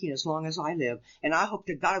my drinking as long as I live, and I hope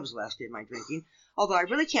to God it was the last day of my drinking. Although I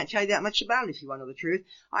really can't tell you that much about it if you want to know the truth.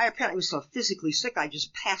 I apparently was so physically sick I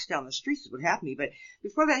just passed down the streets is what happened to me. But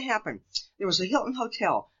before that happened, there was a Hilton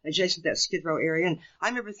Hotel adjacent to that Skid Row area, and I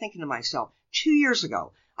remember thinking to myself, 2 years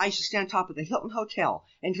ago, I used to stand on top of the Hilton Hotel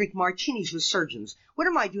and drink martinis with surgeons. What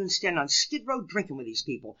am I doing standing on Skid Row drinking with these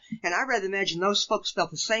people? And I rather imagine those folks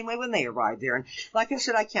felt the same way when they arrived there. And like I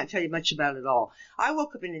said, I can't tell you much about it at all. I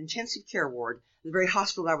woke up in an intensive care ward, the very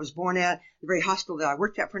hospital that I was born at, the very hospital that I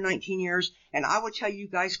worked at for 19 years, and I will tell you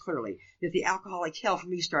guys clearly that the alcoholic hell for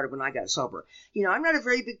me started when I got sober. You know, I'm not a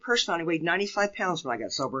very big person. I weighed 95 pounds when I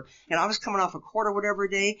got sober, and I was coming off a quarter whatever a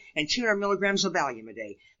day and 200 milligrams of Valium a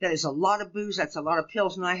day. That is a lot of booze, that's a lot of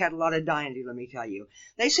pills, and I had a lot of dying to do, let me tell you.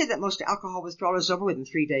 They say that most alcohol withdrawal is over within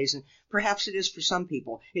 3 days, and perhaps it is for some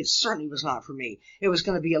people. It certainly was not for me. It was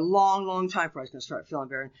going to be a long, long time before I was going to start feeling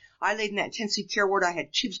better. I laid in that intensive care ward. I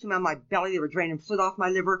had tubes coming out of my belly. They were draining fluid off my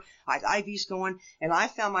liver. I had IVs going, and I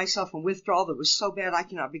found myself in withdrawal that was so bad I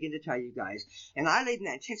cannot begin to tell you guys. And I laid in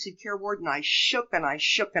that intensive care ward, and I shook, and I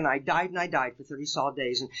shook, and I died for 30 solid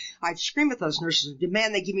days. And I'd scream at those nurses and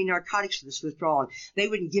demand they give me narcotics for this withdrawal, and they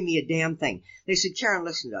wouldn't give me a damn thing. They said, Karen,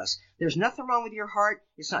 listen to us. There's nothing wrong with your heart.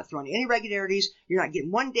 It's not throwing any irregularities. You're not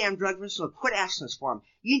getting one damn drug, so quit asking us for them.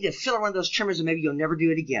 You need to fill one of those trimmers, and maybe you'll never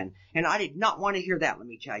do it again. And I did not want to hear that, let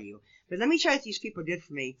me tell you. But let me tell you what these people did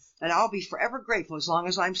for me, and I'll be forever grateful as long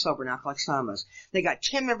as I'm sober in Alcoholics Anonymous. They got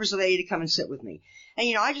 10 members of AA to come and sit with me. And,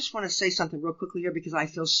 you know, I just want to say something real quickly here because I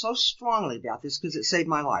feel so strongly about this because it saved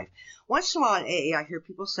my life. Once in a while in AA, I hear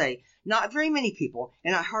people say, not very many people,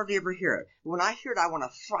 and I hardly ever hear it. When I hear it, I want to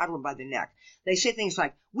throttle them by the neck. They say things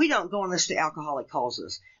like, we don't go unless the alcoholic calls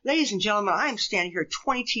us. Ladies and gentlemen, I am standing here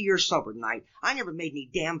 22 years sober tonight. I never made any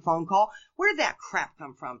damn phone call. Where did that crap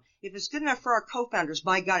come from? If it's good enough for our co-founders,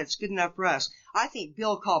 by God, it's good enough for us. I think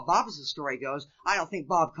Bill called Bob, as the story goes. I don't think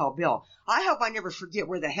Bob called Bill. I hope I never forget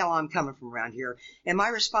where the hell I'm coming from around here. And my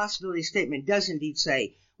responsibility statement does indeed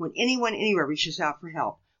say, when anyone anywhere reaches out for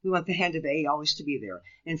help, we want the hand of AA always to be there,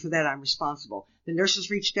 and for that I'm responsible. The nurses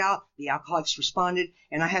reached out, the alcoholics responded,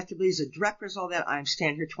 and I have to believe as a direct result of that, I'm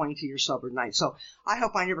standing here 22 years sober tonight. So I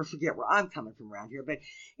hope I never forget where I'm coming from around here. But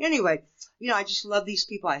anyway, you know, I just love these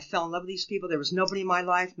people. I fell in love with these people. There was nobody in my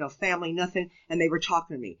life, no family, nothing, and they were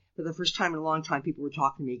talking to me. For the first time in a long time, people were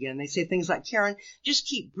talking to me again. And they say things like, Karen, just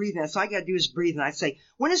keep breathing. That's all I got to do is breathe. And I'd say,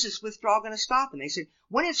 when is this withdrawal going to stop? And they said,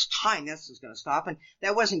 when it's time, that's what's going to stop. And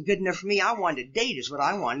that wasn't good enough for me. I wanted a date is what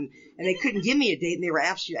I wanted. And they couldn't give me a date, and they were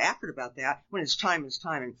absolutely accurate about that. When it's time, it's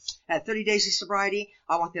time. And at 30 days of sobriety,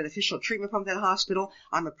 I want that official treatment from that hospital.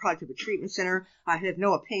 I'm a product of a treatment center. I have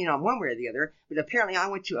no opinion on one way or the other, but apparently I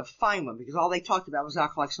went to a fine one because all they talked about was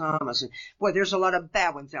Alcoholics Anonymous. And boy, there's a lot of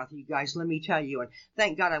bad ones out there, you guys, let me tell you. And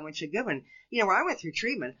thank God I went to a good one. You know, when I went through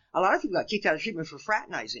treatment, a lot of people got kicked out of treatment for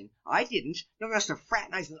fraternizing. I didn't. Nobody wants to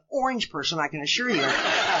fraternize an orange person, I can assure you.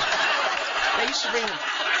 They used to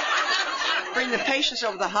bring the patients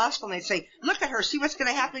over to the hospital, and they'd say, look at her, see what's going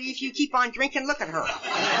to happen if you keep on drinking, look at her.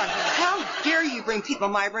 How dare you bring people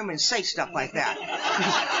in my room and say stuff like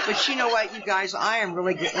that? But you know what, you guys, I am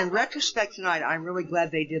really, in retrospect tonight, I'm really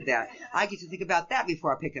glad they did that. I get to think about that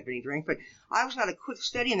before I pick up any drink, but I was not a quick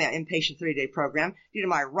study in that inpatient 30-day program due to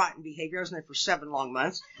my rotten behavior. I was in there for 7 long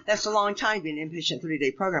months. That's a long time to be in an inpatient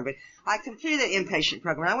 30-day program, but I completed that inpatient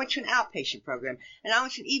program. I went to an outpatient program, and I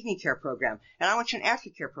went to an evening care program, and I went to an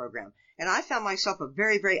aftercare program. And I found myself a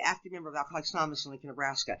very, very active member of Alcoholics Anonymous in Lincoln,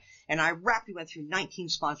 Nebraska. And I rapidly went through 19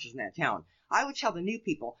 sponsors in that town. I would tell the new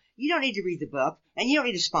people, you don't need to read the book, and you don't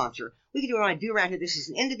need to sponsor. We can do what I do around here. This is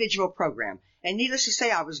an individual program. And needless to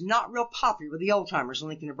say, I was not real popular with the old-timers in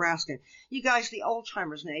Lincoln, Nebraska. You guys, the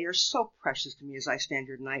old-timers in AA are so precious to me as I stand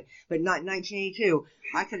here tonight. But not in 1982.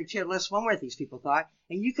 I could have cared less one way what these people thought.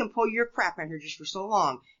 And you can pull your crap out here just for so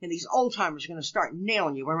long, and these old-timers are going to start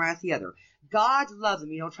nailing you one right after the other. God love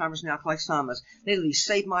them, you old-timers in Alcoholics Anonymous. They literally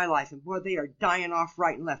saved my life, and boy, they are dying off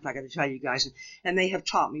right and left, I got to tell you guys. And they have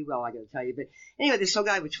taught me well, I got to tell you. But anyway, this old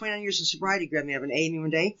guy with 29 years of sobriety grabbed me up an AA meeting one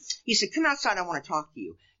day. He said, come outside, I want to talk to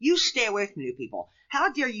you. You stay away from new people.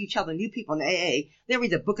 How dare you tell the new people in AA they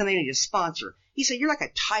read the book and they need a sponsor? He said, you're like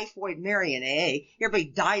a typhoid Mary in AA. Everybody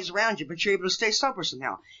dies around you, but you're able to stay sober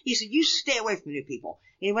somehow. He said, you stay away from new people.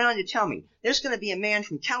 And he went on to tell me, there's going to be a man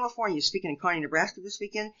from California speaking in Kearney, Nebraska this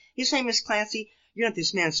weekend. His name is Clancy. You're going to have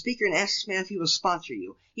this man speaker and ask this man if he will sponsor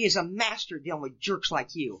you. He is a master dealing with jerks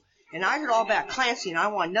like you. And I heard all about Clancy, and I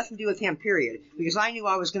wanted nothing to do with him, period, because I knew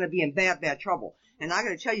I was going to be in bad, bad trouble. And I got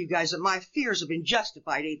to tell you guys that my fears have been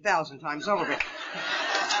justified 8,000 times over. But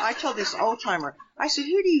I told this old-timer, I said,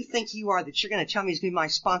 who do you think you are that you're going to tell me he's going to be my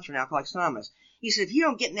sponsor in Alcoholics Anonymous? He said, if you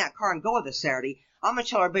don't get in that car and go this Saturday, I'm going to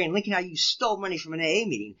tell everybody in Lincoln how you stole money from an AA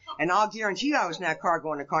meeting. And I'll guarantee you I was in that car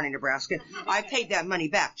going to Kearney, Nebraska. I paid that money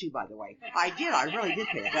back, too, by the way. I did. I really did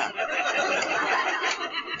pay it back.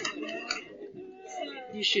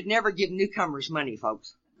 You should never give newcomers money,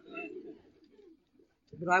 folks.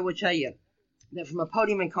 But I will tell you that from a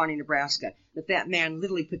podium in Kearney, Nebraska, that man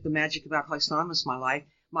literally put the magic of Alcoholics Anonymous in my life.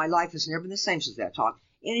 My life has never been the same since that talk.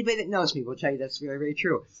 Anybody that knows me will tell you that's very, very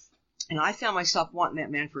true. And I found myself wanting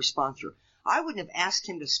that man for a sponsor. I wouldn't have asked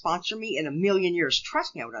him to sponsor me in a million years.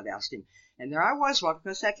 Trust me, I would have asked him. And there I was, walking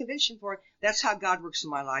across that convention for it. That's how God works in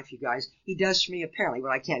my life, you guys. He does for me, apparently,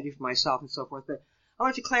 what I can't do for myself and so forth. But I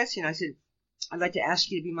went to Clancy and I said, I'd like to ask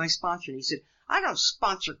you to be my sponsor. And he said, I don't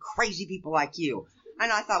sponsor crazy people like you.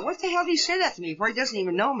 And I thought, what the hell did he say that to me for? He doesn't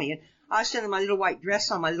even know me. And I was sitting in my little white dress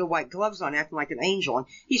on, my little white gloves on, acting like an angel. And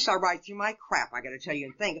he saw right through my crap, I got to tell you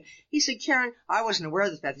and think. He said, Karen, I wasn't aware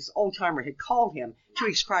of the fact this old-timer had called him 2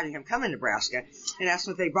 weeks prior to him coming to Nebraska and asked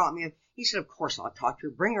him if they brought me in. He said, of course, I'll talk to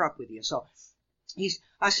her. Bring her up with you. So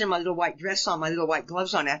I was in my little white dress on, my little white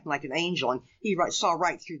gloves on, acting like an angel. And he saw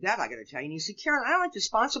right through that, I got to tell you. And he said, Karen, I don't like to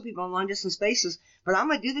sponsor people on long-distance basis, but I'm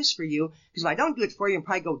going to do this for you because if I don't do it for you, I'll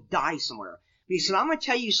probably go die somewhere. He said, I'm going to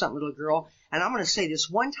tell you something, little girl, and I'm going to say this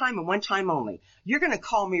one time and one time only. You're going to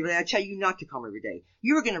call me every day. I tell you not to call me every day.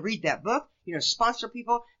 You are going to read that book. You're going to sponsor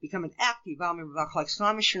people, become an active member of Alcoholics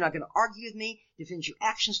Anonymous. You're not going to argue with me, defend your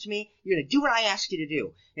actions to me. You're going to do what I ask you to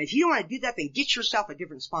do. And if you don't want to do that, then get yourself a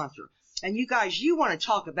different sponsor. And you guys, you want to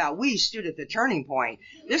talk about we stood at the turning point.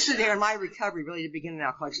 This is there in my recovery, really, to begin in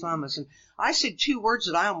Alcoholics Anonymous. And I said 2 words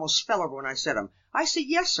that I almost fell over when I said them. I said,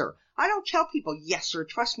 yes, sir. I don't tell people, yes, sir.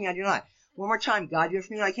 Trust me, I do not. One more time, God do it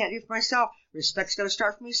for me what I can't do for myself. Respect's got to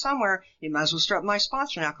start for me somewhere. It might as well start with my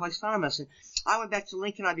sponsor in Alcoholics Anonymous. And I went back to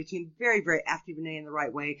Lincoln. I became very, very active in AA in the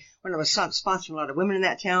right way when I was sponsoring a lot of women in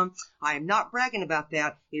that town. I am not bragging about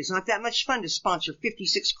that. It is not that much fun to sponsor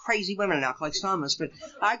 56 crazy women in Alcoholics Anonymous, but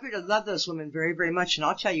I grew to love those women very, very much, and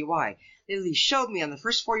I'll tell you why. They really showed me on the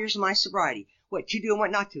first 4 years of my sobriety what to do and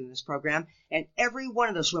what not to do in this program. And every one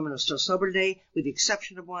of those women is still sober today, with the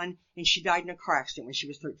exception of one, and she died in a car accident when she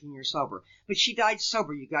was 13 years sober. But she died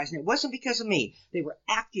sober, you guys, and it wasn't because of me. They were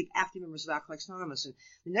active members of Alcoholics Anonymous. And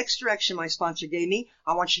the next direction my sponsor gave me,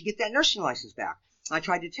 I want you to get that nursing license back. I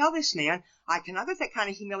tried to tell this man, I cannot get that kind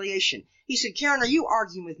of humiliation. He said, Karen, are you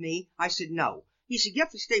arguing with me? I said, no. He said,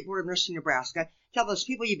 get the State Board of Nursing Nebraska. Tell those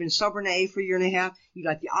people you've been sober in AA for a year and a half, you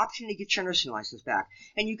got the option to get your nursing license back.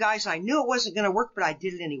 And you guys, I knew it wasn't going to work, but I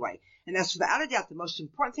did it anyway. And that's without a doubt the most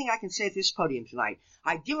important thing I can say at this podium tonight.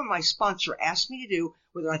 I did what my sponsor asked me to do,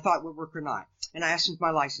 whether I thought it would work or not. And I asked him for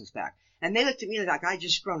my license back. And they looked at me like I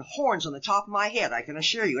just grown horns on the top of my head, I can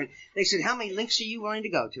assure you. And they said, how many links are you willing to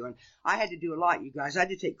go to? And I had to do a lot, you guys. I had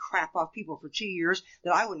to take crap off people for 2 years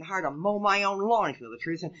that I wouldn't hire to mow my own lawn, if you know the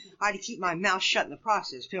truth. And I had to keep my mouth shut in the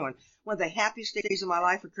process, too. And one of the happiest days of my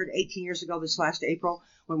life occurred 18 years ago this last April,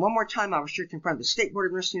 when one more time I was stripped in front of the State Board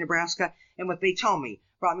of Nursing Nebraska, and what they told me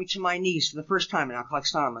brought me to my knees for the first time in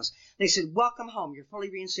Alcoholics Anonymous. They said, welcome home. You're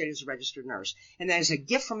fully reinstated as a registered nurse. And that is a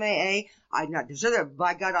gift from AA. I did not deserve it.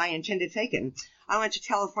 By God, I intend to take it. And I went to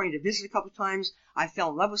California to visit a couple of times. I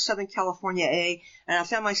fell in love with Southern California AA, and I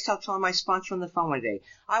found myself telling my sponsor on the phone one day,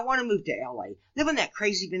 I want to move to LA. Live in that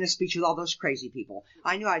crazy Venice Beach with all those crazy people.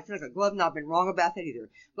 I knew I'd feel like a glove, and I've been wrong about that either.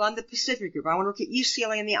 But on the Pacific Group, I want to work at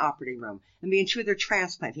UCLA in the operating room and be in 2 of their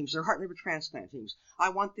transplant teams, their heart and liver transplant teams. I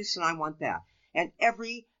want this and I want that. And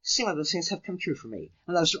every single of those things have come true for me.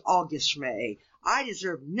 And those are all gifts from AA. I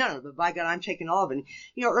deserve none of it, but by God, I'm taking all of it. And,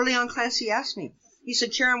 you know, early on, Clancy asked me, he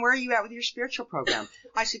said, Karen, where are you at with your spiritual program?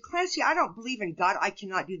 I said, Clancy, I don't believe in God. I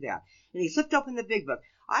cannot do that. And he flipped open the big book.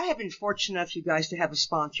 I have been fortunate enough, you guys, to have a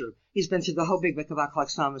sponsor. He's been through the whole big book of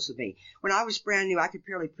Alcoholics Anonymous with me. When I was brand new, I could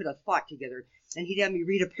barely put a thought together, and he'd have me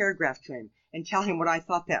read a paragraph to him and tell him what I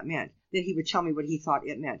thought that meant. Then he would tell me what he thought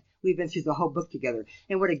it meant. We've been through the whole book together,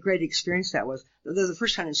 and what a great experience that was. The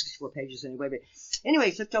first 164 pages anyway. But anyway,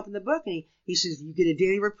 he flipped open the book, and he says, you get a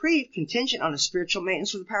daily reprieve contingent on a spiritual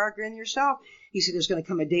maintenance with the power of greater than yourself. He said, there's going to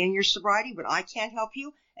come a day in your sobriety when I can't help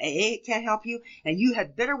you, AA can't help you, and you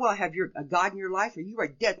had better well have a God in your life, or you are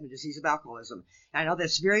dead from the disease of alcoholism. And I know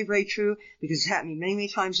that's very, very true, because it's happened to me many, many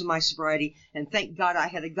times in my sobriety, and thank God I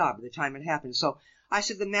had a God by the time it happened. So I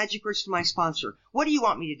said the magic words to my sponsor, what do you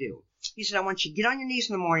want me to do? He said, I want you to get on your knees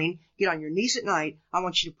in the morning, get on your knees at night. I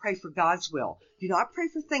want you to pray for God's will. Do not pray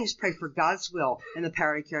for things, pray for God's will and the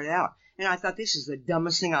power to carry it out. And I thought, this is the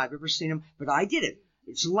dumbest thing I've ever seen him, but I did it.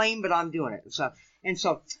 It's lame, but I'm doing it. And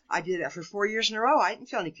so I did that for 4 years in a row. I didn't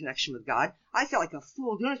feel any connection with God. I felt like a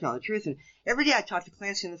fool doing it, to tell the truth. And every day I talked to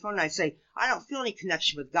Clancy on the phone, and I'd say, I don't feel any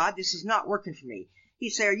connection with God. This is not working for me. He'd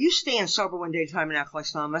say, are you staying sober one day at a time in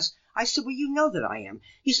Alcoholics Anonymous? I said, well, you know that I am.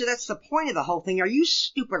 He said, that's the point of the whole thing. Are you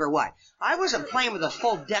stupid or what? I wasn't playing with a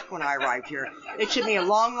full deck when I arrived here. It took me a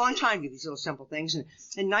long, long time to do these little simple things. And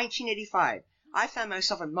in 1985, I found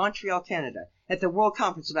myself in Montreal, Canada, at the World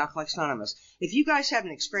Conference of Alcoholics Anonymous. If you guys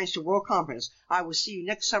haven't experienced a World Conference, I will see you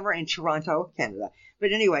next summer in Toronto, Canada.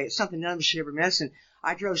 But anyway, it's something none of us should ever miss. And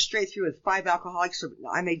I drove straight through with 5 alcoholics. So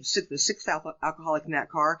I made the sixth alcoholic in that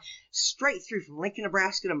car, straight through from Lincoln,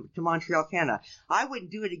 Nebraska to Montreal, Canada. I wouldn't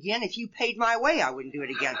do it again. If you paid my way, I wouldn't do it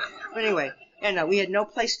again. But anyway, and we had no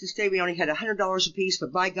place to stay. We only had $100 apiece.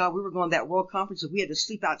 But by God, we were going to that World Conference. If we had to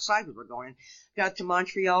sleep outside, we were going. Got to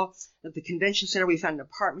Montreal at the convention center. We found an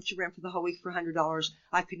apartment to rent for the whole week for $100.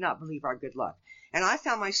 I could not believe our good luck. And I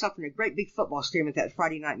found myself in a great big football stadium at that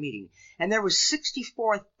Friday night meeting. And there was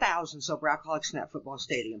 64,000 sober alcoholics in that football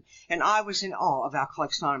stadium. And I was in awe of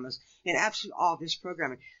Alcoholics Anonymous, in absolute awe of this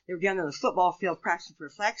program. And they were down there in the football field practicing for a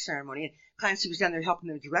flag ceremony. And Clancy was down there helping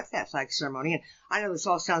them direct that flag ceremony. And I know this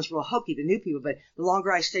all sounds real hokey to new people, but the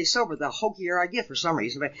longer I stay sober, the hokier I get for some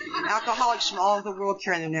reason. But alcoholics from all over the world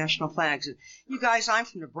carrying their national flags. And you guys, I'm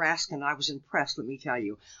from Nebraska, and I was impressed, let me tell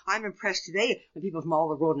you. I'm impressed today with people from all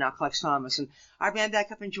over the world in Alcoholics Anonymous. And I ran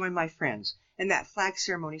back up and joined my friends, and that flag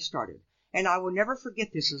ceremony started. And I will never forget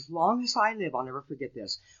this. As long as I live, I'll never forget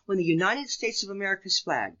this. When the United States of America's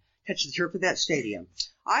flag touched the turf of that stadium,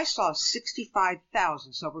 I saw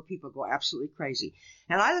 65,000 sober people go absolutely crazy.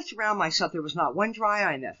 And I looked around myself. There was not one dry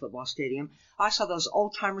eye in that football stadium. I saw those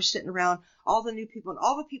old-timers sitting around, all the new people and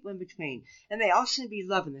all the people in between. And they all seemed to be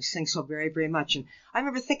loving this thing so very, very much. And I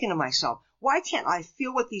remember thinking to myself, why can't I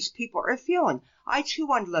feel what these people are feeling? I, too,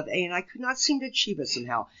 wanted to love A, and I could not seem to achieve it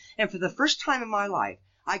somehow. And for the first time in my life,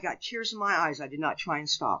 I got tears in my eyes. I did not try and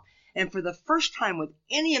stop. And for the first time with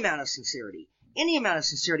any amount of sincerity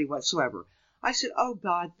whatsoever, I said, oh,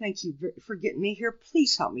 God, thank you for getting me here.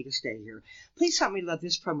 Please help me to stay here. Please help me love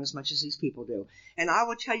this program as much as these people do. And I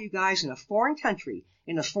will tell you guys, in a foreign country,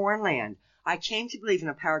 in a foreign land, I came to believe in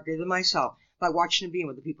a power greater than myself by watching and being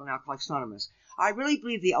with the people in Alcoholics Anonymous. I really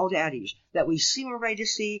believe the old adage that we see when we're ready to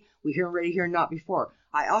see, we hear when we're ready to hear, not before.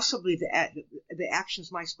 I also believe that the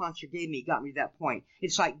actions my sponsor gave me got me to that point.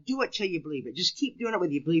 It's like, do it till you believe it. Just keep doing it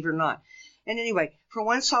whether you believe it or not. And anyway, for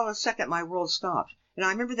one solid second, my world stopped. And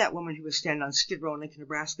I remember that woman who was standing on Skid Row in Lincoln,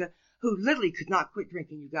 Nebraska, who literally could not quit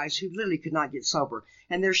drinking, you guys, who literally could not get sober.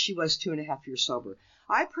 And there she was, 2.5 years sober.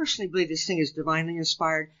 I personally believe this thing is divinely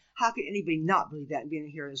inspired. How could anybody not believe that and being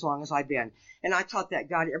here as long as I've been? And I taught that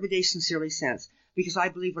God every day sincerely since, because I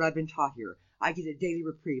believe what I've been taught here. I get a daily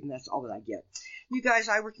reprieve, and that's all that I get. You guys,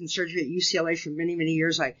 I worked in surgery at UCLA for many, many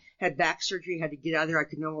years. I had back surgery, had to get out of there. I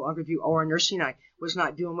could no longer do OR nursing. I was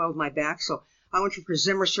not doing well with my back, so I went for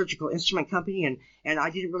Zimmer Surgical Instrument Company, and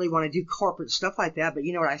I didn't really want to do corporate stuff like that. But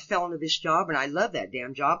you know what? I fell into this job, and I love that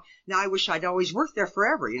damn job. Now I wish I'd always worked there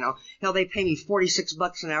forever. You know, hell, they pay me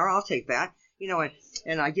 $46 an hour. I'll take that. You know,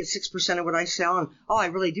 and I get 6% of what I sell, and all I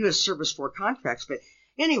really do is service for contracts. But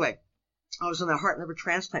anyway, I was on the heart and liver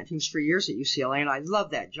transplant teams for years at UCLA, and I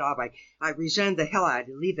loved that job. I resented the hell out of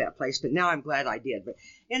to leave that place, but now I'm glad I did. But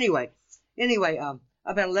anyway,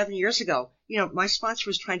 about 11 years ago, you know, my sponsor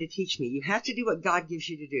was trying to teach me, you have to do what God gives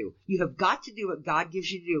you to do. You have got to do what God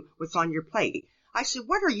gives you to do, what's on your plate. I said,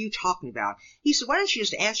 what are you talking about? He said, why don't you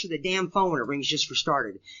just answer the damn phone when it rings just for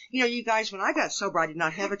started? You know, you guys, when I got sober, I did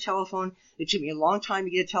not have a telephone. It took me a long time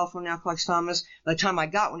to get a telephone in Alcoholics Anonymous. By the time I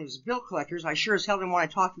got one, it was bill collectors. I sure as hell didn't want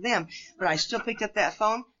to talk to them, but I still picked up that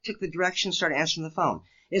phone, took the directions, started answering the phone.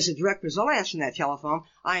 As a direct result of answering that telephone,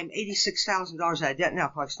 I am $86,000 out of debt in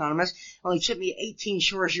Alcoholics Anonymous. Only took me 18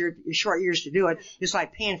 short years to do it. It's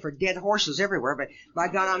like paying for dead horses everywhere, but by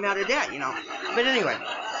God, I'm out of debt, you know. But anyway,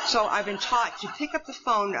 so I've been taught to pick up the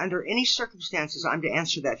phone under any circumstances. I'm to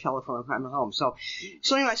answer that telephone if I'm at home. So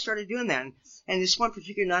anyway, I started doing that. And this one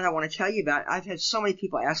particular night I want to tell you about, I've had so many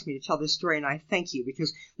people ask me to tell this story, and I thank you,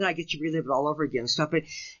 because then I get to relive it all over again and stuff. But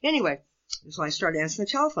anyway, so I started answering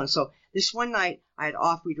the telephone. So this one night I had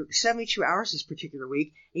off. We worked 72 hours this particular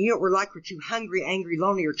week. And you know what we're like? We're too hungry, angry,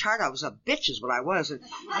 lonely, or tired. I was a bitch is what I was. And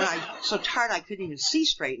I so tired I couldn't even see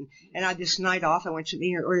straight. And I this night off, I went to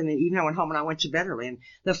meet her early in the evening. I went home and I went to bed early. And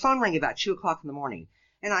the phone rang about 2 o'clock in the morning.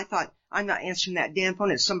 And I thought, I'm not answering that damn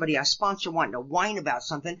phone. It's somebody I sponsor wanting to whine about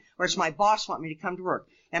something, or it's my boss wanting me to come to work.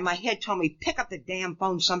 And my head told me, pick up the damn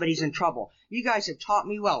phone, somebody's in trouble. You guys have taught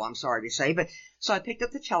me well, I'm sorry to say. But so I picked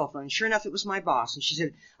up the telephone, and sure enough, it was my boss. And she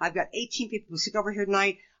said, I've got 18 people sick over here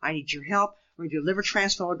tonight. I need your help. We're going to do a liver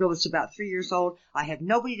transplant. A girl that's about 3 years old. I have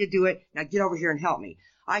nobody to do it. Now get over here and help me.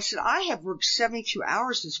 I said, I have worked 72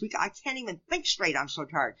 hours this week. I can't even think straight. I'm so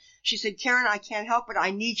tired. She said, Karen, I can't help it.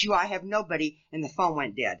 I need you. I have nobody. And the phone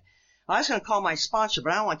went dead. I was going to call my sponsor,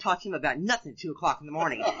 but I don't want to talk to him about nothing at 2 o'clock in the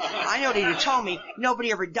morning. I know that he told me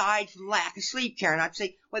nobody ever died from lack of sleep, Karen. I'd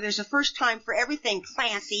say, well, there's a first time for everything,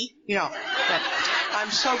 Clancy. You know, but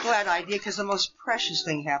I'm so glad I did, because the most precious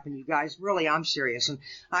thing happened, you guys. Really, I'm serious. And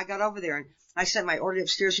I got over there, and I sent my orderly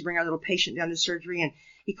upstairs to bring our little patient down to surgery, and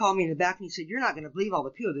he called me in the back, and he said, you're not going to believe all the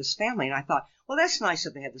people of this family. And I thought, well, that's nice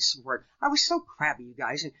that they had the support. I was so crabby, you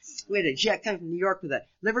guys. And we had a jet coming from New York with a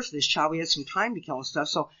liver for this child. We had some time to kill and stuff,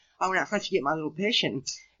 so I went out front to get my little patient.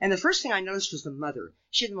 And the first thing I noticed was the mother.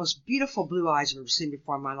 She had the most beautiful blue eyes I've ever seen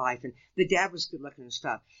before in my life. And the dad was good looking and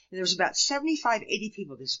stuff. And there was about 75, 80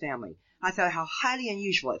 people in this family. I thought how highly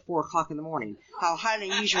unusual at 4 o'clock in the morning. How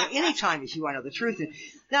highly unusual any time, if you want to know the truth. And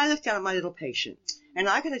then I looked down at my little patient. And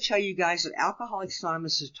I got to tell you guys that Alcoholics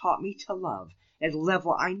Anonymous has taught me to love at a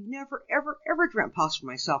level I never, ever, ever dreamt possible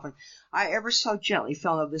for myself. And I ever so gently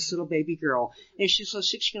fell in love with this little baby girl. And she was so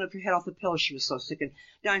sick she couldn't lift her head off the pillow. She was so sick and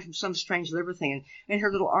dying from some strange liver thing. And in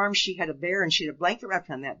her little arms she had a bear, and she had a blanket wrapped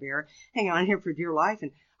around that bear, hanging on here for dear life.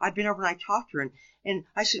 And I'd been over and I talked to her, and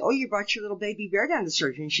I said, oh, you brought your little baby bear down to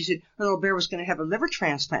surgery. And she said her little bear was going to have a liver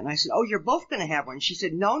transplant. And I said, oh, you're both going to have one. And she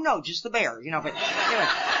said, no, just the bear. You know, but anyway.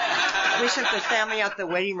 We sent the family out the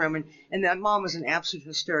waiting room, and that mom was in absolute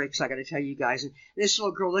hysterics, I got to tell you guys. And this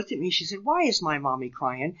little girl looked at me, she said, why is my mommy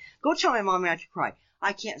crying? Go tell my mommy not to cry.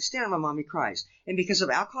 I can't stand when my mommy cries. And because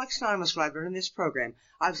of Alcoholics Anonymous, what I've learned in this program,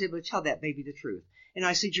 I was able to tell that baby the truth. And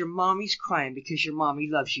I said, your mommy's crying because your mommy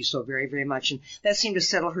loves you so very, very much. And that seemed to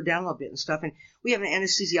settle her down a little bit and stuff. And we have an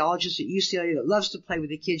anesthesiologist at UCLA that loves to play with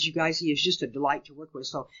the kids, you guys. He is just a delight to work with.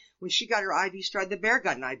 So when she got her IV started, the bear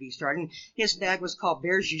got an IV started. And his bag was called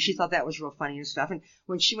Bear's Juice. She thought that was real funny and stuff. And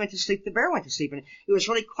when she went to sleep, the bear went to sleep. And it was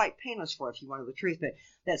really quite painless for her, if you wanted the truth. But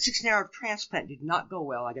that 16-hour transplant did not go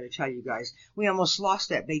well, I got to tell you guys. We almost lost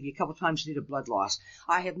that baby a couple times due to blood loss.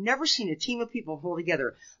 I have never seen a team of people hold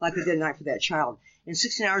together like we did tonight for that child. And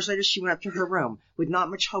 16 hours later, she went up to her room with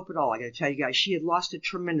not much hope at all, I got to tell you guys. She had lost a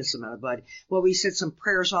tremendous amount of blood. Well, we said some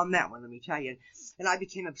prayers on that one, let me tell you. And I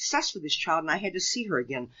became obsessed with this child, and I had to see her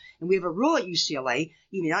again. And we have a rule at UCLA.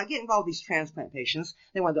 You may not get involved with these transplant patients.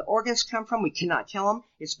 Then where the organs come from, we cannot tell them.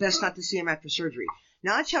 It's best not to see them after surgery.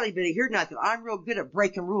 Now, I tell you, but here not that I'm real good at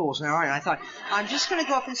breaking rules now, and I thought, I'm just going to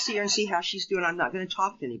go up and see her and see how she's doing. I'm not going to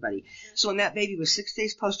talk to anybody. So when that baby was 6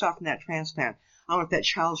 days post-op from that transplant, I went to that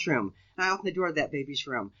child's room, and I opened the door of that baby's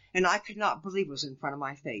room, and I could not believe it was in front of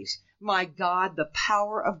my face. My God, the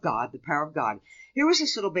power of God, the power of God. Here was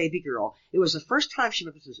this little baby girl. It was the first time she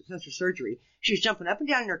went since her surgery. She was jumping up and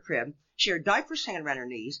down in her crib. She had her diapers hanging around her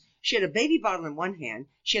knees. She had a baby bottle in one hand.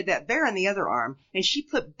 She had that bear in the other arm, and she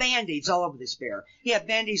put Band-Aids all over this bear. He had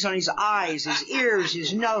Band-Aids on his eyes, his ears,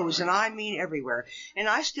 his nose, and I mean everywhere. And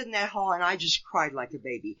I stood in that hall, and I just cried like a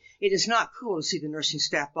baby. It is not cool to see the nursing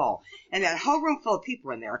staff ball. And that whole room full of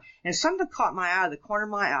people in there, and something caught my eye out of the corner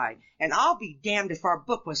of my eye, and I'll be damned if our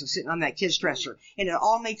book wasn't sitting on that kid's dresser. And it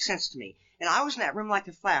all made sense to me. And I was in that room like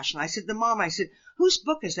a flash, and I said to Mom, I said, whose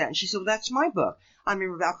book is that? And she said, well, that's my book. I'm a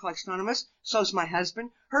member of Alcoholics Anonymous. So's my husband.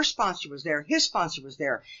 Her sponsor was there. His sponsor was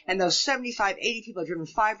there. And those 75, 80 people had driven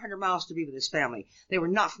 500 miles to be with this family. They were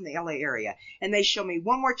not from the LA area. And they showed me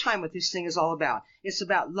one more time what this thing is all about. It's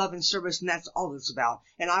about love and service, and that's all it's about.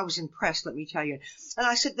 And I was impressed, let me tell you. And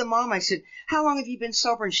I said to Mom, I said, how long have you been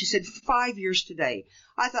sober? And she said, 5 years today.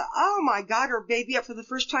 I thought, oh my God, her baby up for the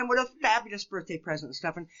first time. What a fabulous birthday present and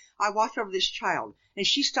stuff. And I walked over to this child, and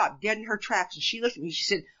she stopped dead in her tracks, and she looked at me. She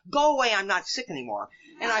said, go away, I'm not sick anymore.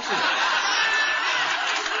 And I said,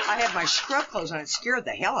 I had my scrub clothes on. It scared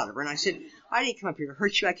the hell out of her. And I said, I didn't come up here to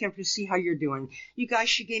hurt you. I came up here to see how you're doing. You guys,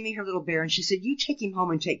 she gave me her little bear, and she said, you take him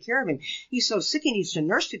home and take care of him. He's so sick he needs a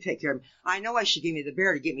nurse to take care of him. I know why she gave me the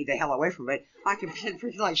bear to get me the hell away from it. I can pretend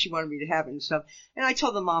like she wanted me to have it and stuff. And I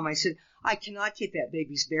told the mom, I said, I cannot take that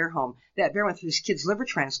baby's bear home. That bear went through this kid's liver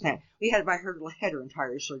transplant. We had it by her little head her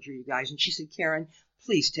entire surgery, you guys. And she said, Karen,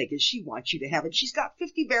 please take it. She wants you to have it. She's got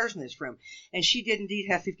 50 bears in this room. And she did indeed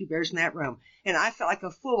have 50 bears in that room. And I felt like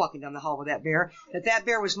a fool walking down the hall with that bear. That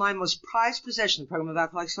bear was my most prized possession in the program of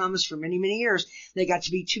Alcoholics Anonymous for many, many years. They got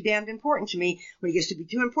to be too damned important to me. When it gets to be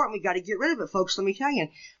too important, we got to get rid of it, folks. Let me tell you.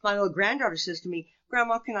 And my little granddaughter says to me,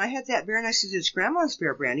 Grandma, can I have that bear? And I said, it's Grandma's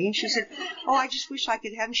bear, Brandy. And she said, oh, I just wish I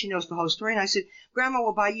could have him. She knows the whole story. And I said, Grandma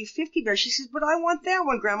will buy you 50 bears. She says, but I want that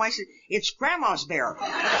one, Grandma. I said, it's Grandma's bear.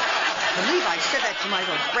 I believe I said that to my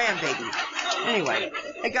little grandbaby. Anyway,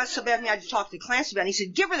 it got so bad with me, I had to talk to Clancy about it. He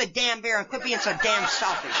said, give her the damn bear and quit being so damn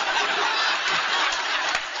selfish.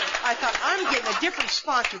 I thought, I'm getting a different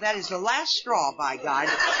sponsor. That is the last straw, by God.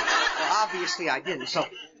 Well, obviously I didn't. So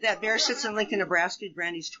that bear sits in Lincoln, Nebraska.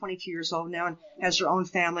 Brandy's 22 years old now and has her own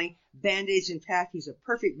family. Band-Aids intact. He's a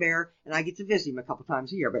perfect bear, and I get to visit him a couple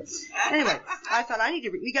times a year. But anyway, I thought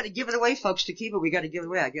we got to give it away, folks, to keep it. We got to give it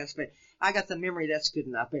away, I guess. But I got the memory. That's good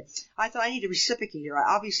enough. But I thought I need to reciprocate here.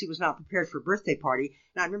 I obviously was not prepared for a birthday party,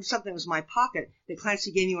 and I remember something was in my pocket that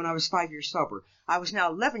Clancy gave me when I was 5 years sober. I was now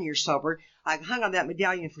 11 years sober. I hung on that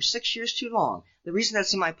medallion for 6 years too long. The reason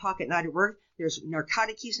that's in my pocket night at work, there's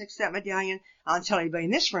narcotic keys next to that medallion. I'll tell anybody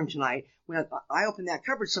in this room tonight, when I open that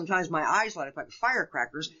cupboard, sometimes my eyes light up like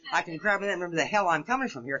firecrackers. I can grab it and remember the hell I'm coming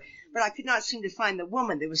from here. But I could not seem to find the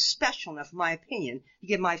woman that was special enough, in my opinion, to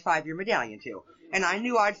give my 5-year medallion to. And I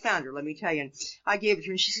knew I'd found her, let me tell you. And I gave it to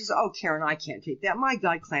her, and she says, oh, Karen, I can't take that. My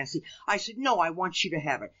God, Clancy. I said, no, I want you to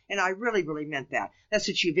have it. And I really, really meant that. That's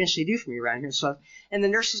what you eventually do for me around here. So, and the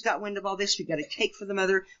nurses got wind of all this. We got a cake for the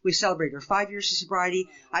mother. We celebrated her 5 years of sobriety.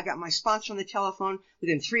 I got my sponsor on the telephone.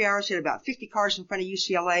 Within 3 hours, he had about 50 cars in front of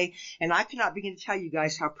UCLA. And I could not begin to tell you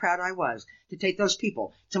guys how proud I was to take those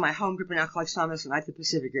people to my home group in Alcoholics Anonymous and the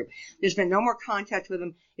Pacific group. There's been no more contact with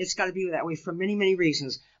them. It's got to be that way for many, many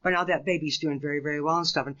reasons. But now that baby's doing very, very well and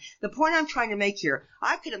stuff. And the point I'm trying to make here,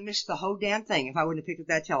 I could have missed the whole damn thing if I wouldn't have picked up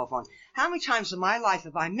that telephone. How many times in my life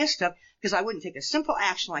have I missed up because I wouldn't take a simple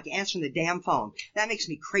action like answering the damn phone? That makes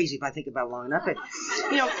me crazy if I think about it long enough. But,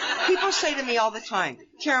 people say to me all the time,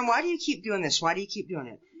 Karen, why do you keep doing this? Why do you keep doing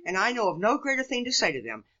it? And I know of no greater thing to say to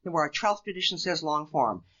them than where our 12th tradition says long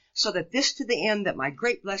form. So that this to the end, that my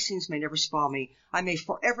great blessings may never spoil me, I may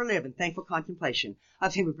forever live in thankful contemplation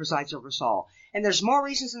of him who presides over us all. And there's more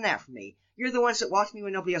reasons than that for me. You're the ones that walked me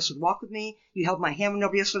when nobody else would walk with me. You held my hand when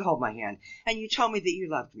nobody else would hold my hand. And you told me that you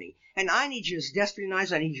loved me. And I need you as desperately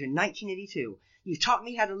as I need you in 1982. You've taught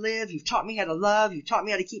me how to live. You've taught me how to love. You've taught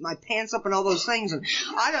me how to keep my pants up and all those things. And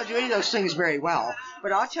I don't do any of those things very well.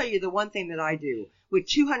 But I'll tell you the one thing that I do with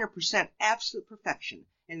 200% absolute perfection,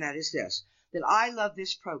 and that is this, that I love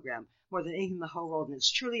this program more than anything in the whole world. And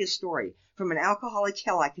it's truly a story from an alcoholic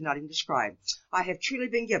hell I cannot even describe. I have truly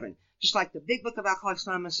been given, just like the big book of Alcoholics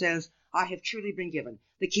Anonymous says, I have truly been given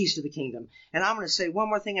the keys to the kingdom. And I'm going to say one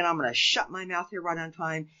more thing, and I'm going to shut my mouth here right on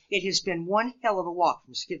time. It has been one hell of a walk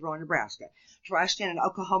from Skid Row, Nebraska, to where I stand in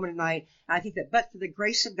Oklahoma tonight. And I think that but for the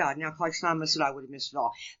grace of God in Alcoholics Anonymous, that I would have missed it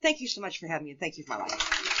all. Thank you so much for having me, and thank you for my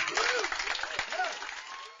life.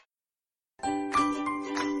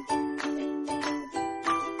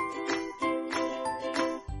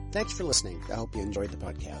 Thanks for listening. I hope you enjoyed the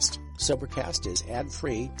podcast. Sobercast is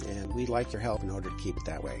ad-free, and we'd like your help in order to keep it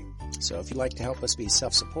that way. So if you'd like to help us be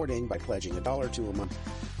self-supporting by pledging $1 or $2 a month,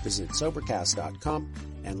 visit Sobercast.com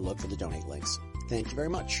and look for the donate links. Thank you very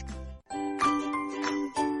much.